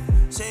buqueado.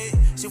 Sí,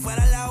 si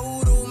fuera la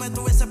Uru, me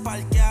tuviese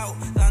parqueado.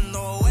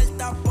 Dando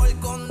vueltas por el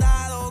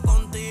condado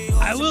contigo.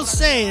 I will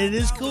say it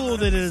is cool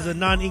that it is a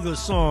non-English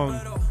song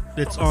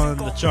that's on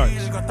the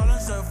charts. Gastalo en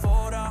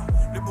Sephora,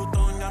 Louis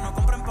Vuitton ya no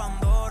compra en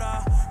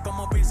Pandora.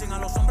 Como piercing a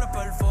los hombres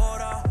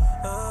perfora.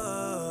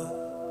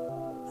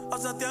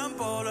 Hace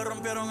tiempo le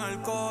rompieron el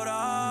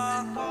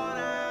cora.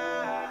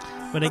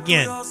 But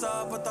again,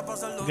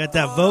 you got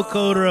that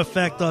vocoder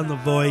effect on the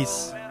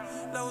voice.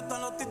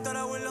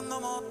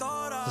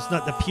 It's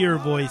not the pure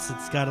voice.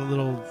 It's got a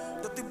little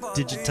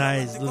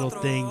digitized little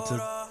thing to...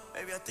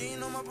 Baby, a ti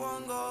no me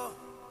pongo.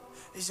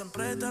 Y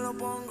siempre te lo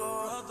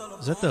pongo.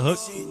 Is that the hook?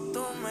 Si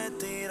tú me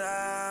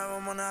tiras,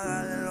 vamos a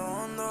nadar en lo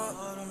hondo.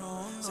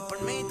 Si por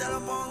mí te lo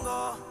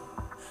pongo.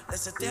 De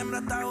septiembre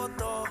hasta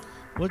agosto.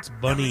 What's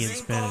bunny in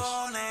Spanish?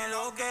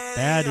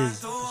 Bad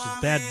is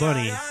Bad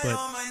Bunny, but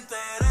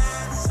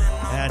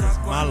bad is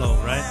malo,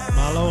 right?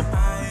 Malo?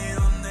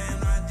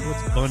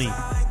 What's bunny?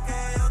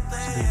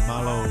 Should be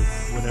malo,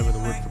 whatever the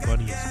word for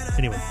bunny is.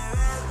 Anyway.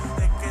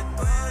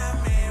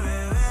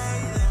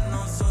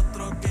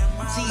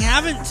 See,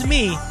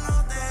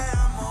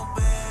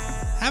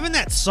 having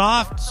that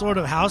soft sort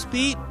of house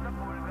beat,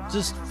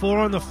 just 4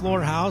 on the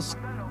floor house,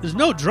 there's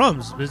no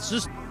drums, it's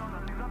just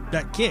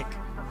that kick.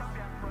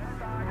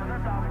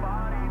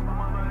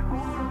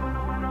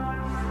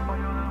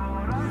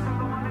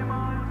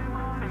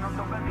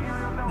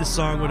 This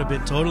song would have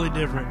been totally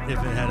different if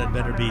it had a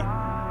better beat.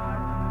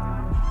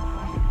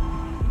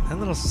 That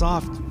little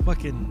soft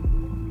fucking...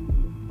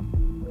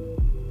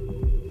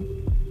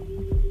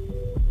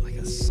 Like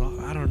a soft...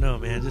 I don't know,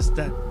 man. Just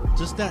that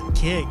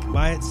kick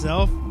by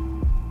itself,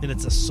 and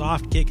it's a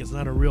soft kick. It's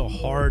not a real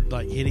hard,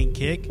 like, hitting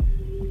kick.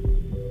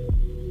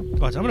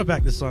 Watch, I'm going to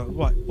back this song.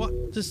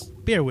 What?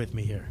 Just bear with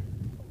me here.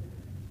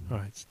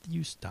 Alright,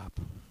 you stop.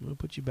 I'm going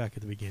to put you back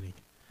at the beginning.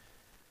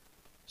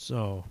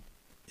 So...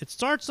 It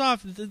starts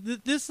off,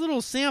 this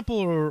little sample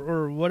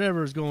or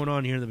whatever is going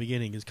on here in the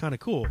beginning is kind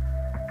of cool.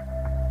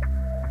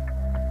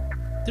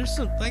 There's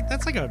some, like,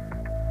 it's like a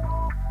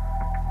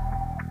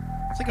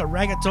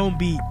reggaeton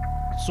beat,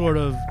 sort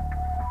of,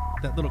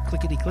 that little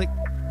clickety-click.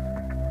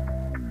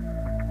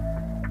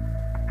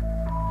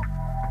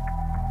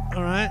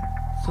 Alright,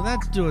 so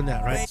that's doing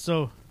that, right?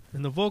 So,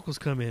 and the vocals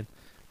come in.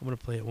 I'm going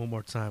to play it one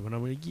more time, and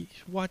I'm going to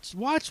watch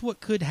what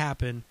could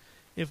happen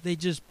if they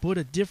just put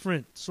a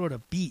different sort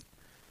of beat.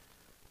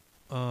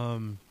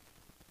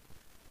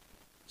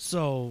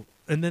 So,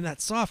 and then that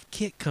soft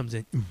kick comes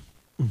in,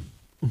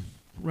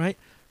 right?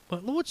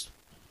 But let's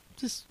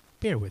just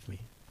bear with me.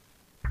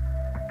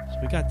 So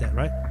we got that,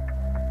 right?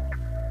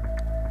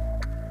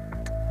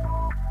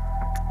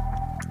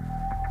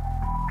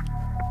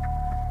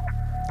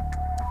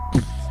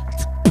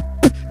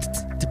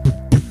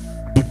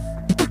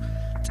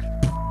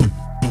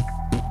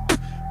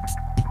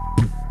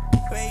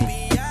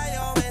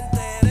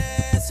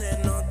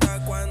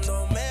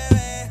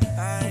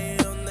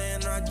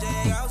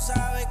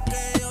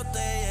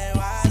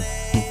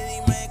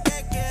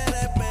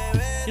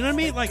 You know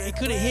what I mean? Like, it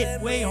could have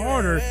hit way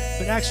harder,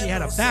 but actually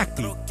had a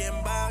backbeat.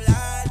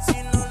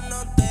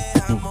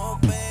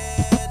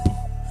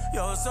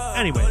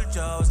 Anyway.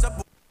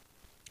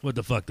 What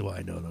the fuck do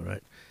I know, though,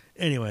 right?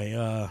 Anyway,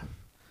 I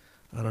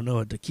don't know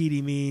what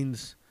taquiti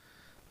means.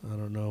 I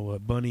don't know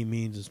what bunny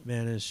means in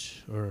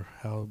Spanish, or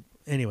how...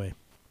 Anyway.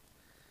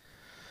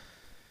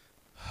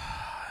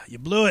 You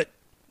blew it.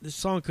 This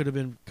song could have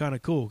been kind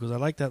of cool, because I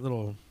like that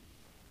little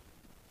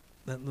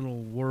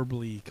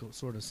warbly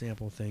sort of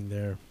sample thing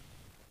there.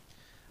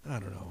 I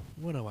don't know.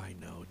 What do I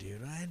know,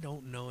 dude? I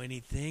don't know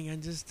anything.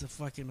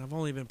 I've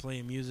only been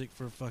playing music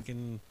for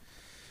fucking...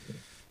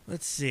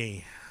 Let's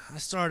see. I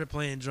started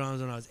playing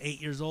drums when I was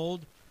 8 years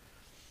old.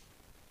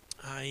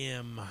 I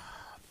am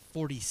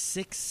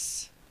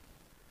 46.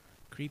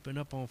 Creeping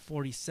up on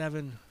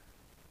 47.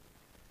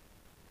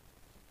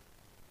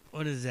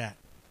 What is that?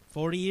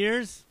 40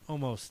 years?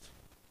 Almost.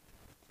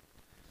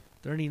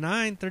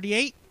 39?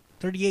 38?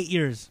 38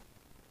 years.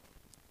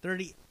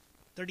 38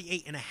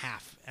 and a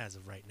half as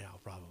of right now,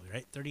 probably,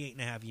 right? 38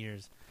 and a half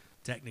years,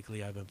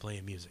 technically, I've been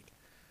playing music.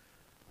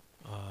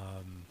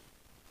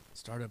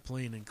 Started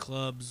playing in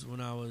clubs when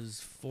I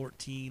was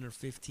 14 or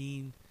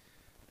 15.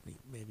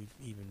 Maybe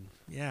even,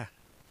 yeah.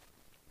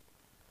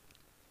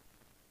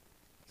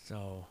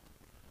 So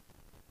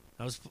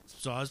I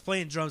was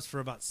playing drums for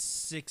about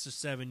 6 or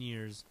 7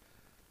 years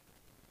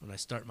when I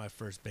started my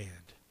first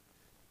band.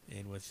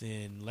 And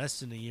within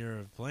less than a year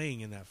of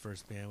playing in that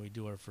first band, we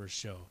do our first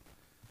show.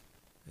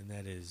 And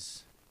that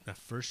is That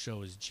first show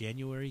was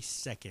January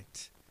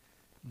 2nd,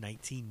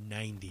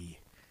 1990,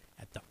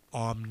 at the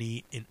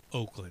Omni in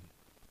Oakland.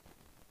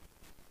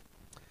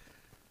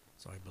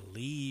 So I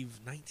believe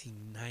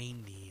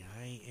 1990,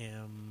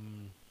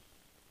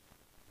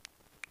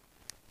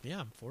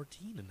 I'm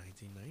 14 in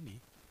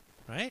 1990,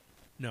 right?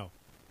 No.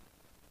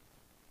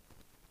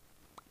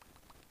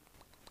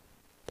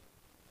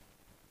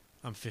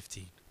 I'm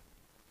 15.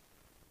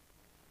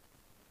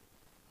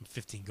 I'm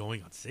 15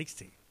 going on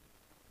 16.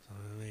 So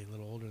I'm a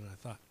little older than I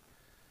thought.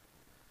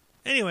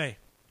 Anyway.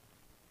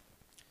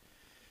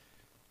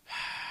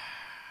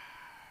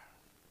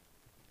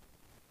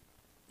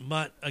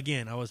 But,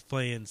 again, I was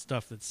playing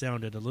stuff that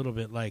sounded a little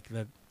bit like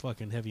that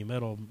fucking heavy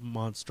metal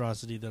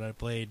monstrosity that I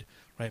played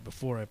right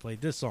before I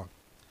played this song.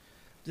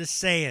 Just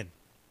saying.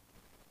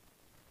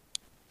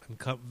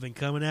 I've been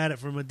coming at it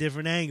from a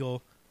different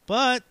angle.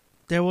 But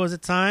there was a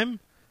time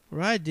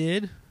where I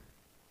did.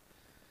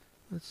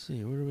 Let's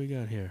see, what do we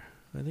got here?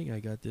 I think I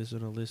got this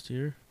on a list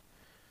here.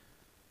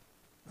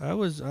 I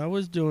was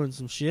doing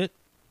some shit.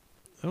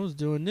 I was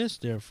doing this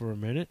there for a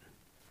minute.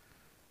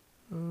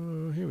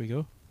 Here we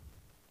go.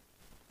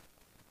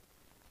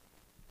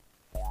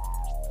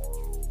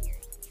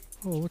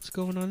 Oh, what's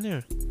going on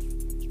there?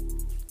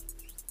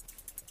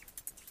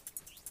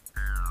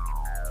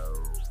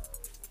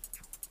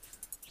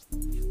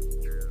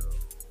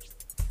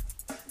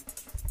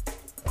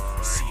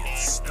 See, it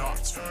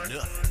starts from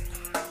nothing.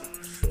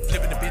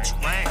 Flipping the bitch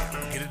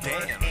around, get it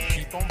down,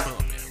 keep on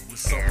bumping with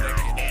something that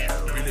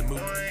can really move.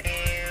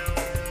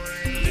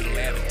 Little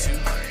attitude,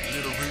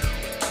 little root,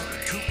 keep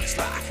it cool. It's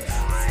like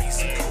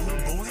freezing cold,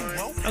 boiling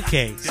water.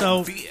 Okay,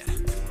 so...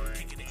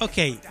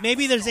 Okay,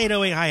 maybe there's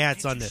 808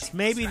 hi-hats on this.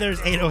 Maybe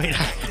there's 808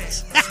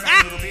 hi-hats. How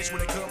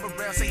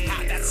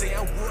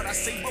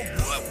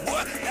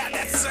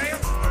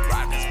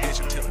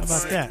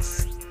about that?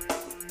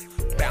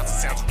 Bouncing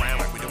sounds around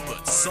like we done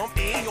put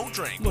something in your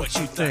drink. What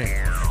you think?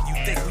 You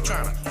think we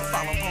trying to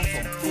follow home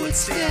from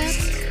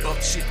footsteps?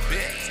 Bump shit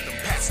best, them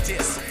past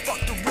tests, so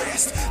fuck the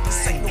rest.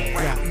 This ain't no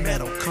rap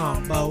metal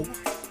combo.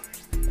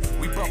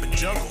 We bumpin'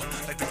 jungle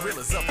like the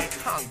gorillas up in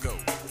Congo.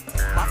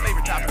 My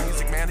favorite type of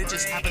music, man, it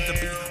just happens to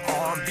be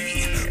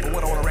R&B. But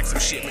when I wanna wreck some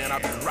shit, man, I'll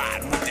be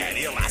riding with that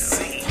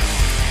LIC.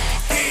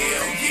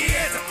 Hell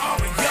yeah to all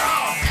of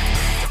y'all.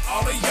 To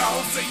all of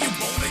y'all say you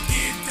wanna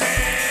get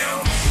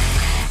down.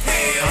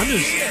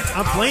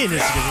 I'm playing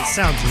this because it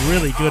sounds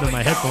really good in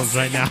my headphones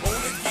right now.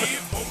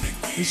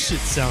 This shit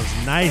sounds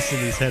nice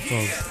in these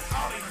headphones.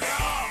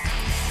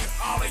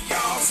 All of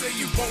y'all say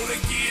you wanna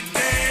get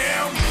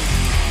down.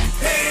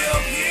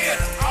 Hell yeah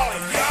to all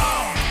of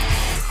y'all.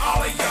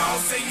 All of y'all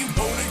say you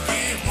wanna get.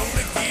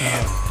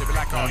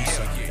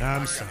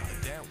 I'm sorry.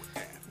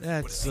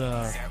 That's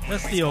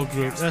the old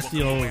group.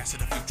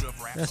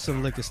 That's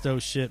some Liquor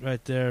Stove shit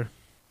right there.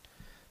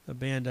 A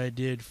band I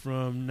did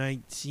from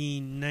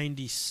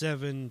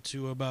 1997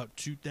 to about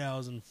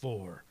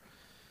 2004.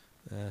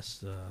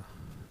 That's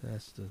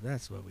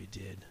what we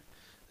did.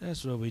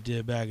 That's what we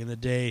did back in the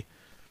day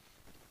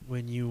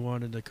when you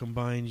wanted to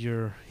combine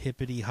your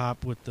hippity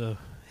hop with the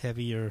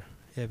heavier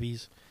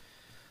heavies.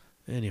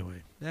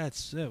 Anyway, that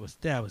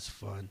was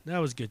fun. That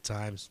was good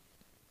times.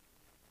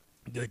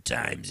 Good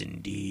times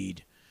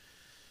indeed.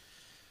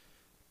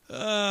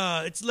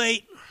 It's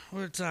late.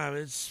 What time?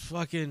 It's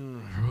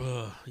fucking...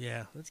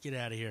 yeah, let's get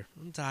out of here.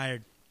 I'm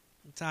tired,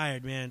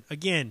 man.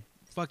 Again,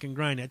 fucking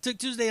grinding. I took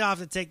Tuesday off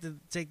to take the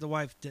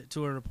wife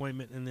to her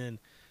appointment, and then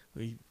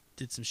we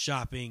did some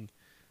shopping.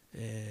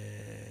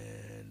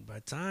 And by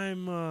the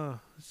time...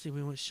 let's see,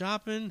 we went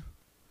shopping.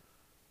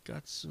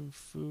 Got some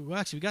food. Well,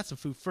 actually, we got some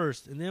food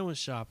first, and then went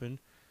shopping.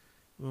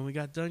 When we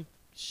got done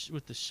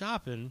with the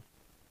shopping...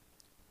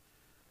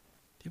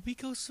 Did we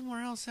go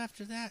somewhere else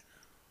after that?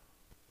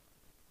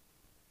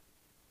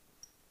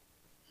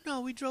 No,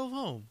 we drove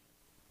home.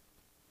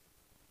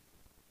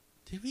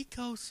 Did we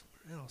go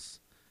somewhere else?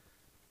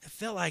 It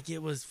felt like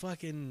it was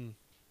fucking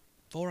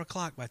 4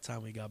 o'clock by the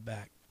time we got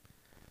back.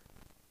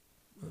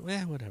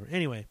 Well, whatever.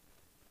 Anyway,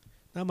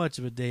 not much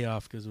of a day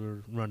off because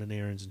we're running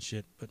errands and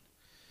shit. But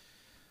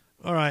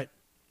all right.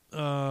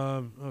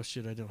 Oh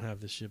shit, I don't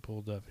have this shit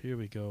pulled up. Here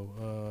we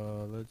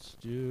go. Let's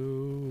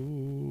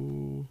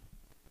do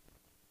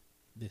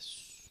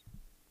this.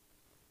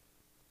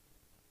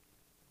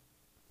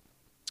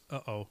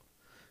 Uh-oh.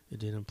 It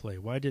didn't play.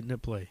 Why didn't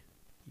it play?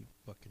 You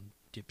fucking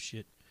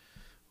dipshit.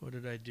 What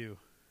did I do?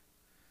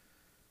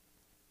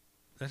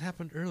 That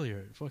happened earlier.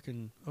 It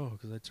fucking... Oh,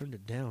 because I turned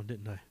it down,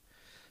 didn't I?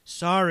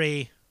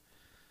 Sorry.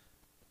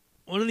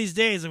 One of these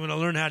days, I'm going to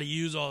learn how to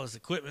use all this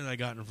equipment I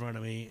got in front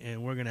of me,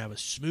 and we're going to have a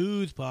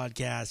smooth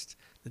podcast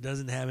that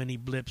doesn't have any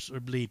blips or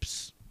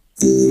bleeps.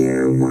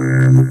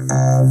 Earworm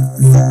of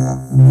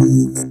the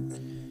week.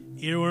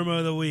 Earworm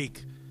of the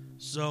week.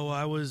 So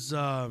I was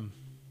on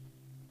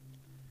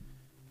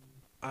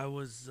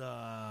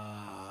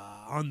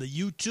the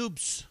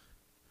YouTubes.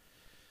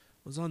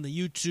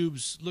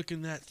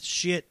 Looking at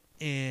shit,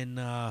 and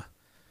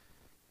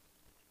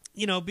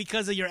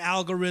because of your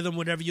algorithm,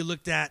 whatever you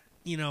looked at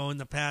you know, in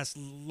the past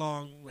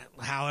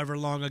however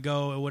long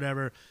ago or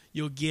whatever,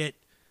 you'll get,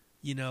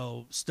 you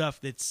know, stuff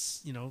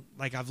that's, you know,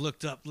 like I've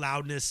looked up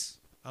Loudness.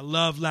 I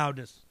love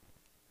Loudness.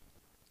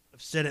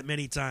 I've said it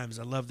many times.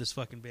 I love this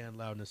fucking band,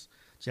 Loudness.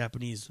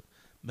 Japanese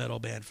metal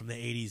band from the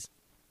 80s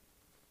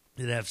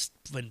that have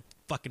been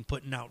fucking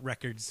putting out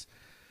records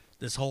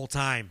this whole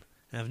time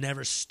and have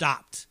never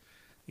stopped.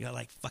 You got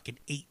like fucking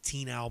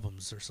 18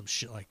 albums or some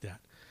shit like that.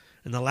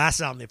 And the last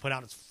album they put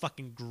out is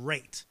fucking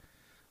great.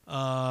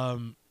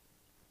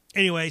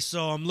 Anyway,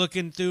 so I'm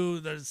looking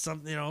through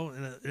something, you know,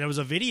 and there was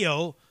a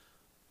video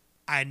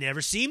I'd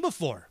never seen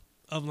before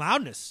of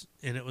Loudness,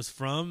 and it was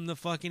from the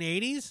fucking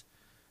 80s.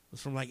 It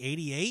was from like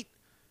 88,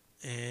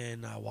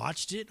 and I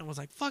watched it, and I was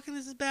like, fucking,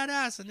 this is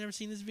badass. I've never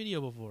seen this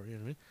video before, you know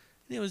what I mean?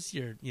 And it was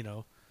your, you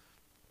know,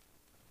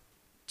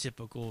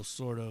 typical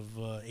sort of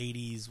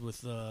 80s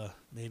with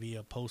maybe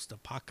a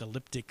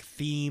post-apocalyptic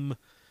theme.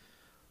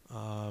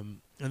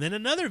 And then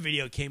another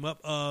video came up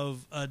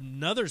of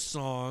another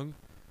song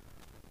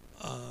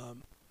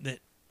that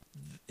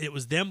it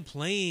was them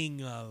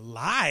playing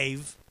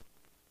live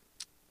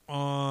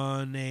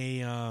on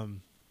a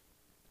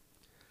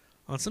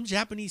on some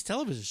Japanese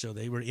television show.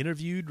 They were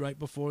interviewed right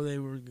before they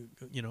were,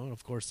 you know, and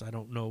of course I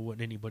don't know what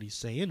anybody's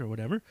saying or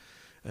whatever.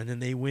 And then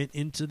they went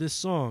into this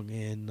song,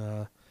 and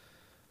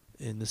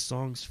this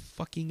song's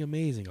fucking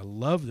amazing. I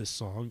love this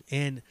song.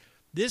 And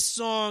this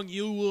song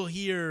you will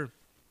hear,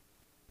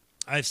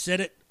 I've said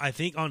it, I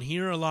think, on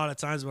here a lot of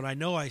times, but I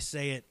know I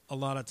say it a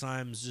lot of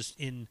times just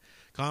in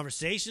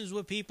conversations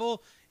with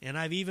people, and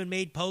I've even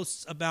made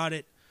posts about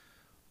it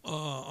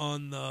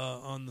on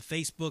the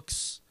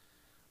Facebooks.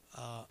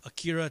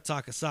 Akira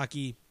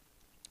Takasaki,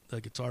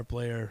 the guitar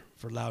player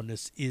for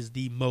Loudness, is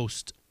the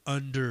most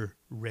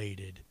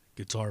underrated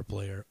guitar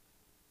player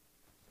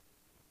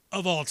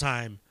of all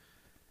time,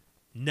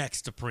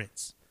 next to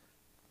Prince.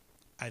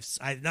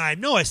 I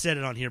know I said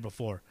it on here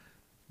before,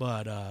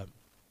 but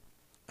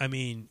I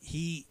mean,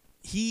 he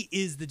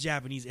is the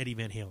Japanese Eddie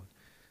Van Halen.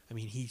 I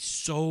mean, he's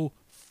so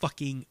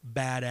fucking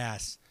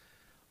badass.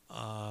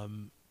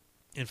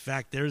 In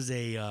fact, there's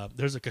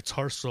a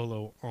guitar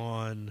solo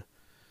on,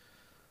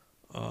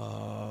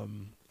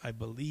 I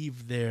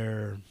believe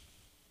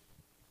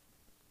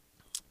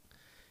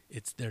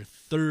it's their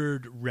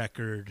third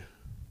record.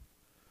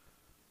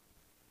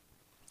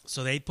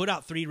 So they put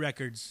out 3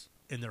 records,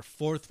 and their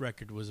 4th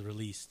record was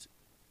released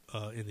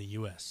in the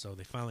U.S. So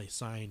they finally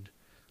signed,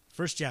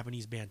 first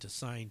Japanese band to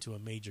sign to a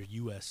major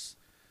U.S.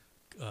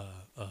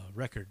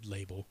 Record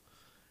label.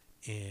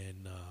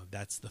 And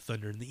that's the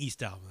Thunder in the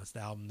East album. That's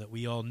the album that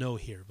we all know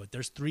here. But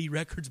there's 3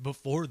 records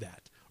before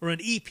that, or an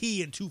EP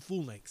and 2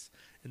 full lengths.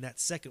 And that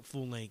second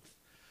full length,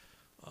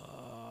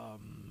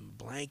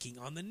 blanking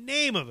on the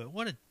name of it.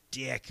 What a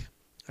dick!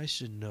 I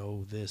should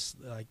know this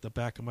like the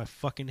back of my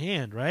fucking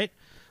hand, right?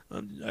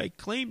 I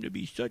claim to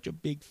be such a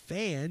big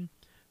fan.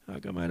 How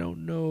come I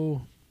don't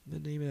know the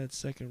name of that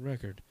second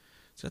record?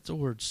 So that's the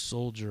word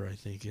soldier, I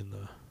think, in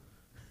the.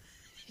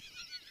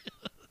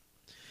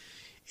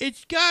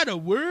 It's got a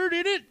word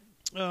in it.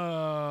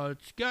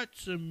 It's got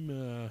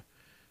some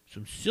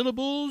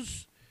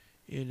syllables,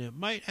 and it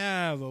might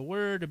have a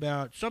word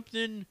about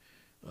something.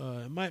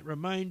 It might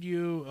remind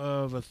you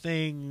of a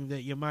thing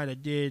that you might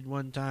have did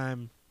one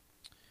time.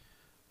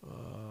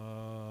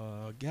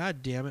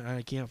 God damn it,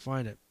 I can't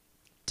find it.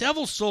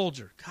 Devil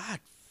Soldier. God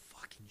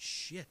fucking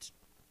shit.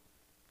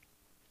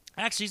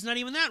 Actually, it's not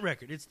even that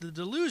record. It's the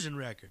Delusion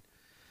record.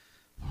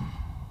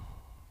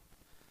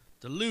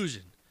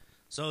 Delusion.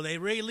 So they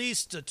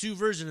released 2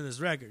 versions of this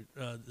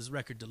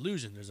record,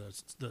 Delusion.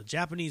 There's the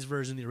Japanese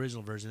version, the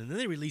original version, and then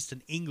they released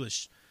an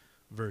English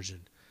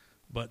version.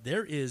 But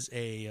there is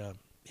a...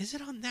 is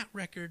it on that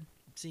record?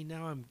 See,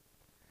 now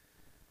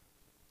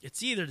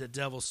it's either the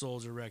Devil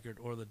Soldier record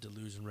or the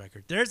Delusion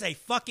record. There's a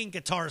fucking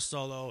guitar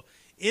solo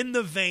in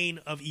the vein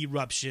of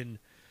Eruption.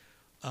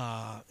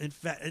 In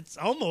fact, it's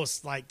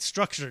almost like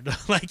structured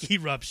like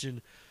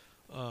Eruption.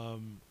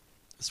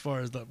 As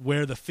far as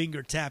where the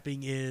finger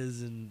tapping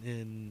is,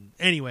 and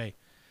anyway,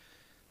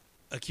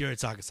 Akira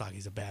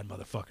Takasaki's a bad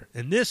motherfucker.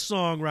 And this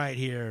song right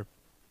here,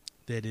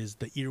 that is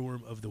the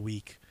earworm of the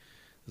week,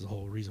 is the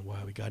whole reason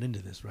why we got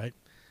into this, right?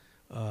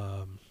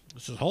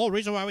 This is the whole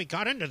reason why we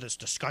got into this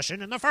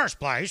discussion in the first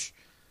place,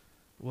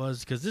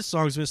 was because this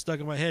song's been stuck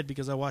in my head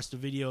because I watched a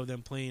video of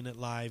them playing it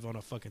live on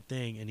a fucking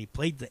thing, and he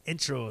played the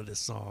intro of this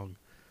song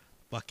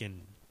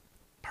fucking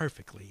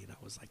perfectly, and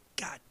I was like,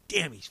 God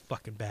damn, he's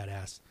fucking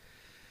badass.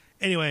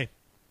 Anyway,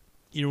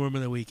 earworm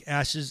of the week,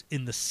 Ashes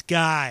in the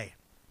Sky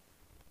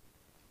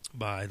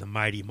by the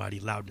Mighty Mighty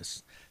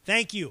Loudness.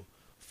 Thank you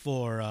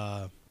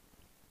for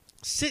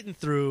sitting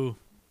through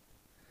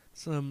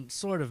some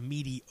sort of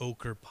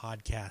mediocre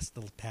podcast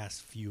the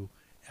past few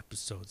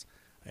episodes.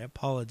 I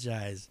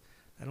apologize.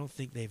 I don't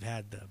think they've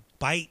had the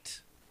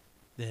bite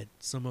that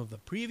some of the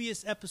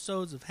previous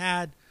episodes have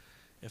had.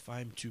 If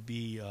I'm to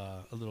be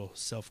a little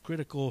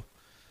self-critical,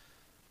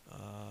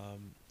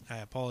 I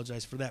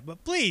apologize for that.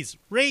 But please,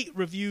 rate,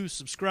 review,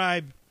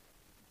 subscribe.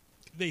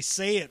 They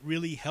say it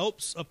really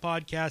helps a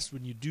podcast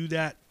when you do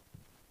that.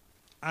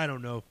 I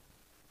don't know.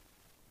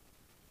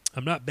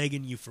 I'm not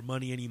begging you for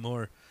money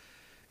anymore.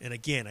 And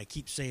again, I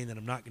keep saying that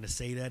I'm not going to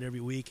say that every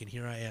week, and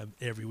here I am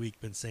every week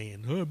been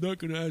saying, I'm not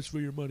going to ask for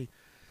your money.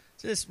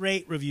 Just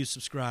rate, review,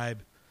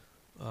 subscribe.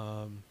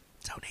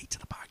 Donate to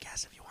the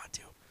podcast if you want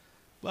to.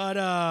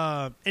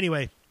 But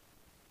anyway,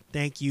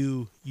 thank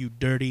you, you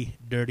dirty,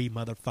 dirty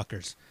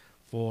motherfuckers,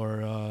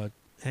 for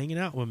hanging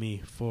out with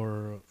me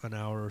for an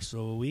hour or so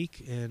a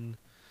week and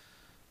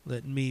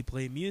letting me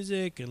play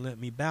music and let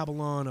me babble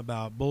on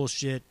about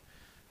bullshit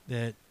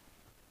that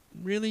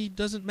really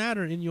doesn't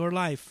matter in your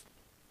life,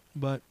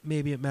 but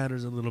maybe it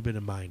matters a little bit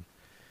in mine.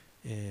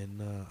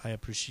 And I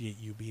appreciate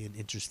you being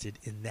interested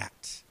in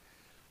that.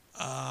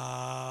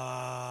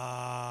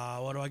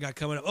 What do I got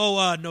coming up?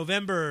 Oh,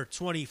 November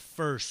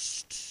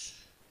 21st.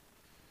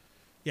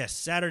 Yes,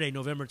 Saturday,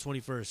 November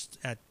 21st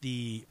at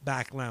the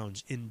Back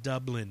Lounge in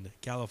Dublin,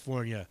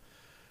 California.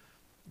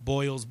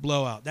 Boyles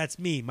Blowout. That's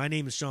me. My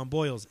name is Sean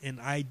Boyles,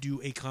 and I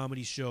do a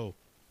comedy show.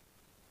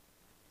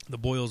 The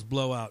Boyles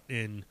Blowout,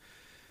 and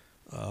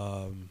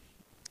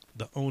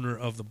the owner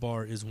of the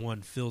bar is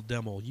one Phil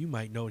Demmel. You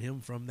might know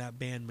him from that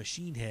band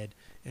Machine Head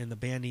and the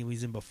band he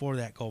was in before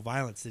that called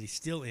Violence that he's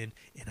still in.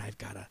 And I've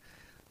got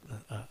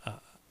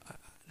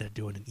they're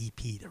doing an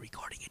EP. They're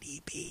recording an EP.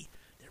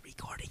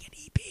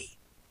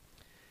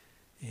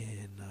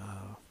 And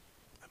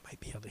I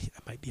might be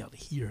able to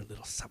hear a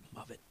little something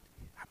of it.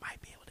 I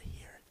might be able to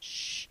hear it.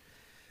 Shh.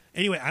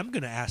 Anyway, I'm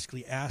going to ask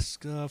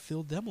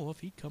Phil Demmel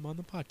if he'd come on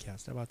the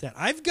podcast. How about that?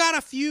 I've got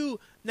a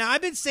few. Now,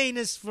 I've been saying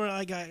this for,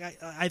 like,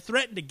 I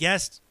threatened a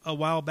guest a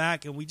while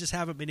back, and we just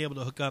haven't been able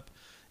to hook up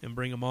and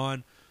bring him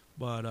on.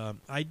 But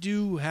I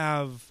do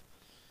have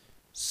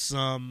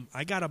some.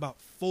 I got about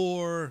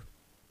 4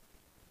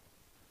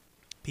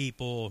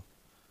 people,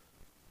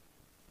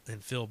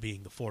 and Phil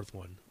being the 4th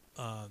one,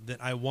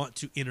 that I want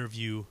to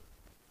interview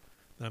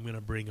that I'm going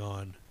to bring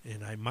on.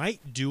 And I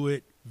might do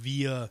it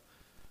via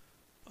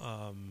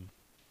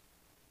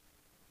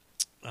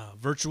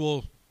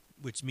virtual,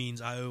 which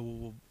means I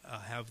will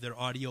have their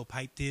audio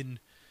piped in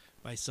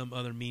by some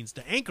other means.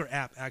 The Anchor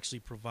app actually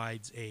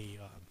provides I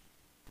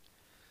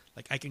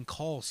can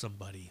call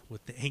somebody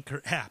with the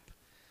Anchor app.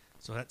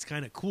 So that's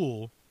kind of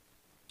cool.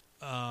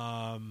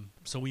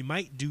 So we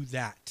might do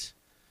that.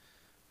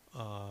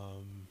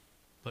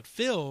 But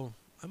Phil,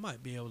 I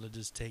might be able to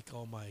just take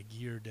all my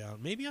gear down.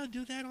 Maybe I'll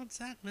do that on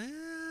Saturday.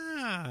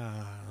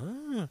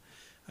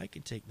 I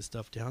can take the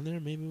stuff down there.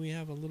 Maybe we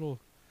have a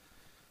little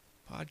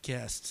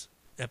podcast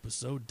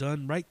episode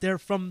done right there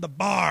from the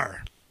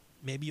bar.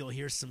 Maybe you'll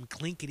hear some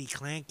clinkety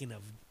clanking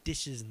of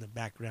dishes in the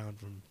background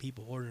from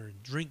people ordering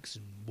drinks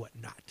and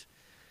whatnot.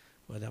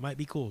 Well, that might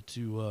be cool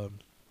to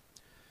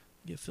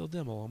get Phil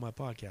Demmel on my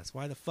podcast.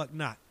 Why the fuck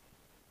not?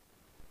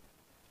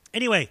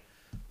 Anyway,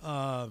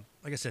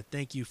 like I said,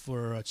 thank you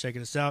for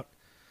checking us out.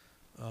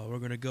 We're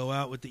going to go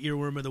out with the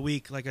earworm of the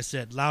week. Like I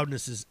said,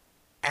 Loudness is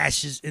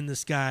Ashes in the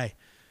Sky.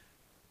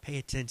 Pay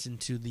attention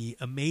to the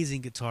amazing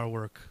guitar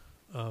work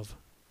of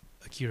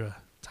Akira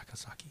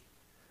Takasaki.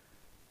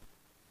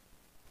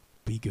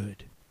 Be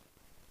good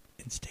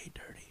and stay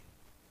dirty.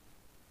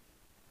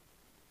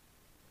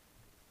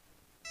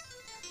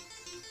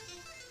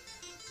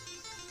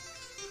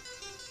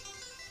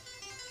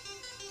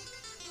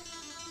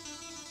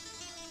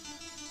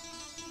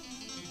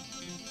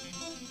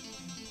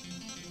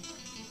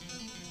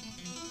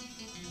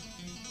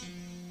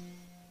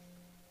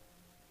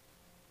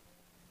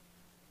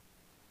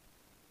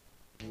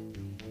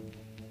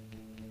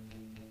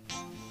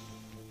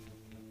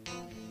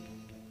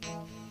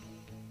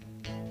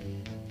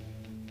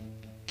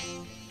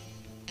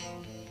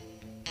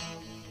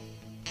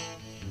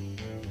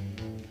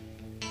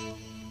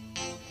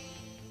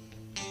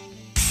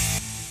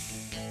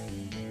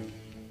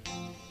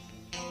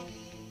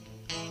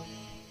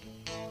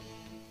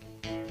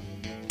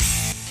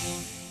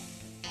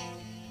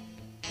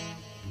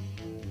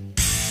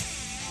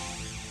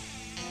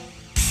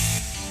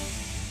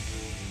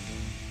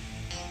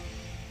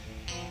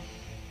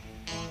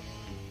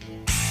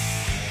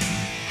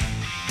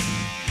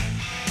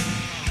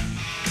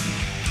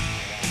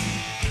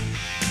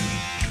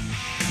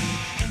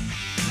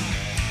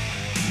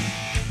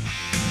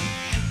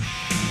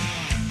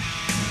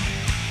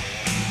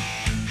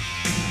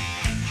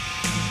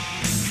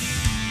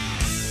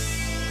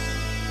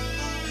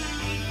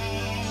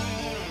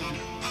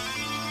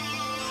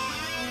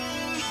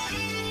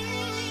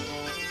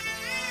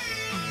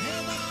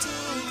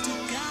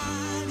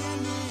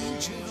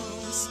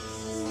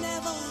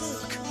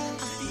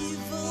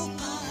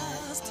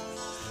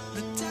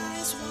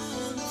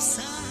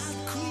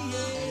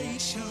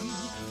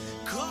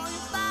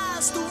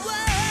 The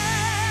way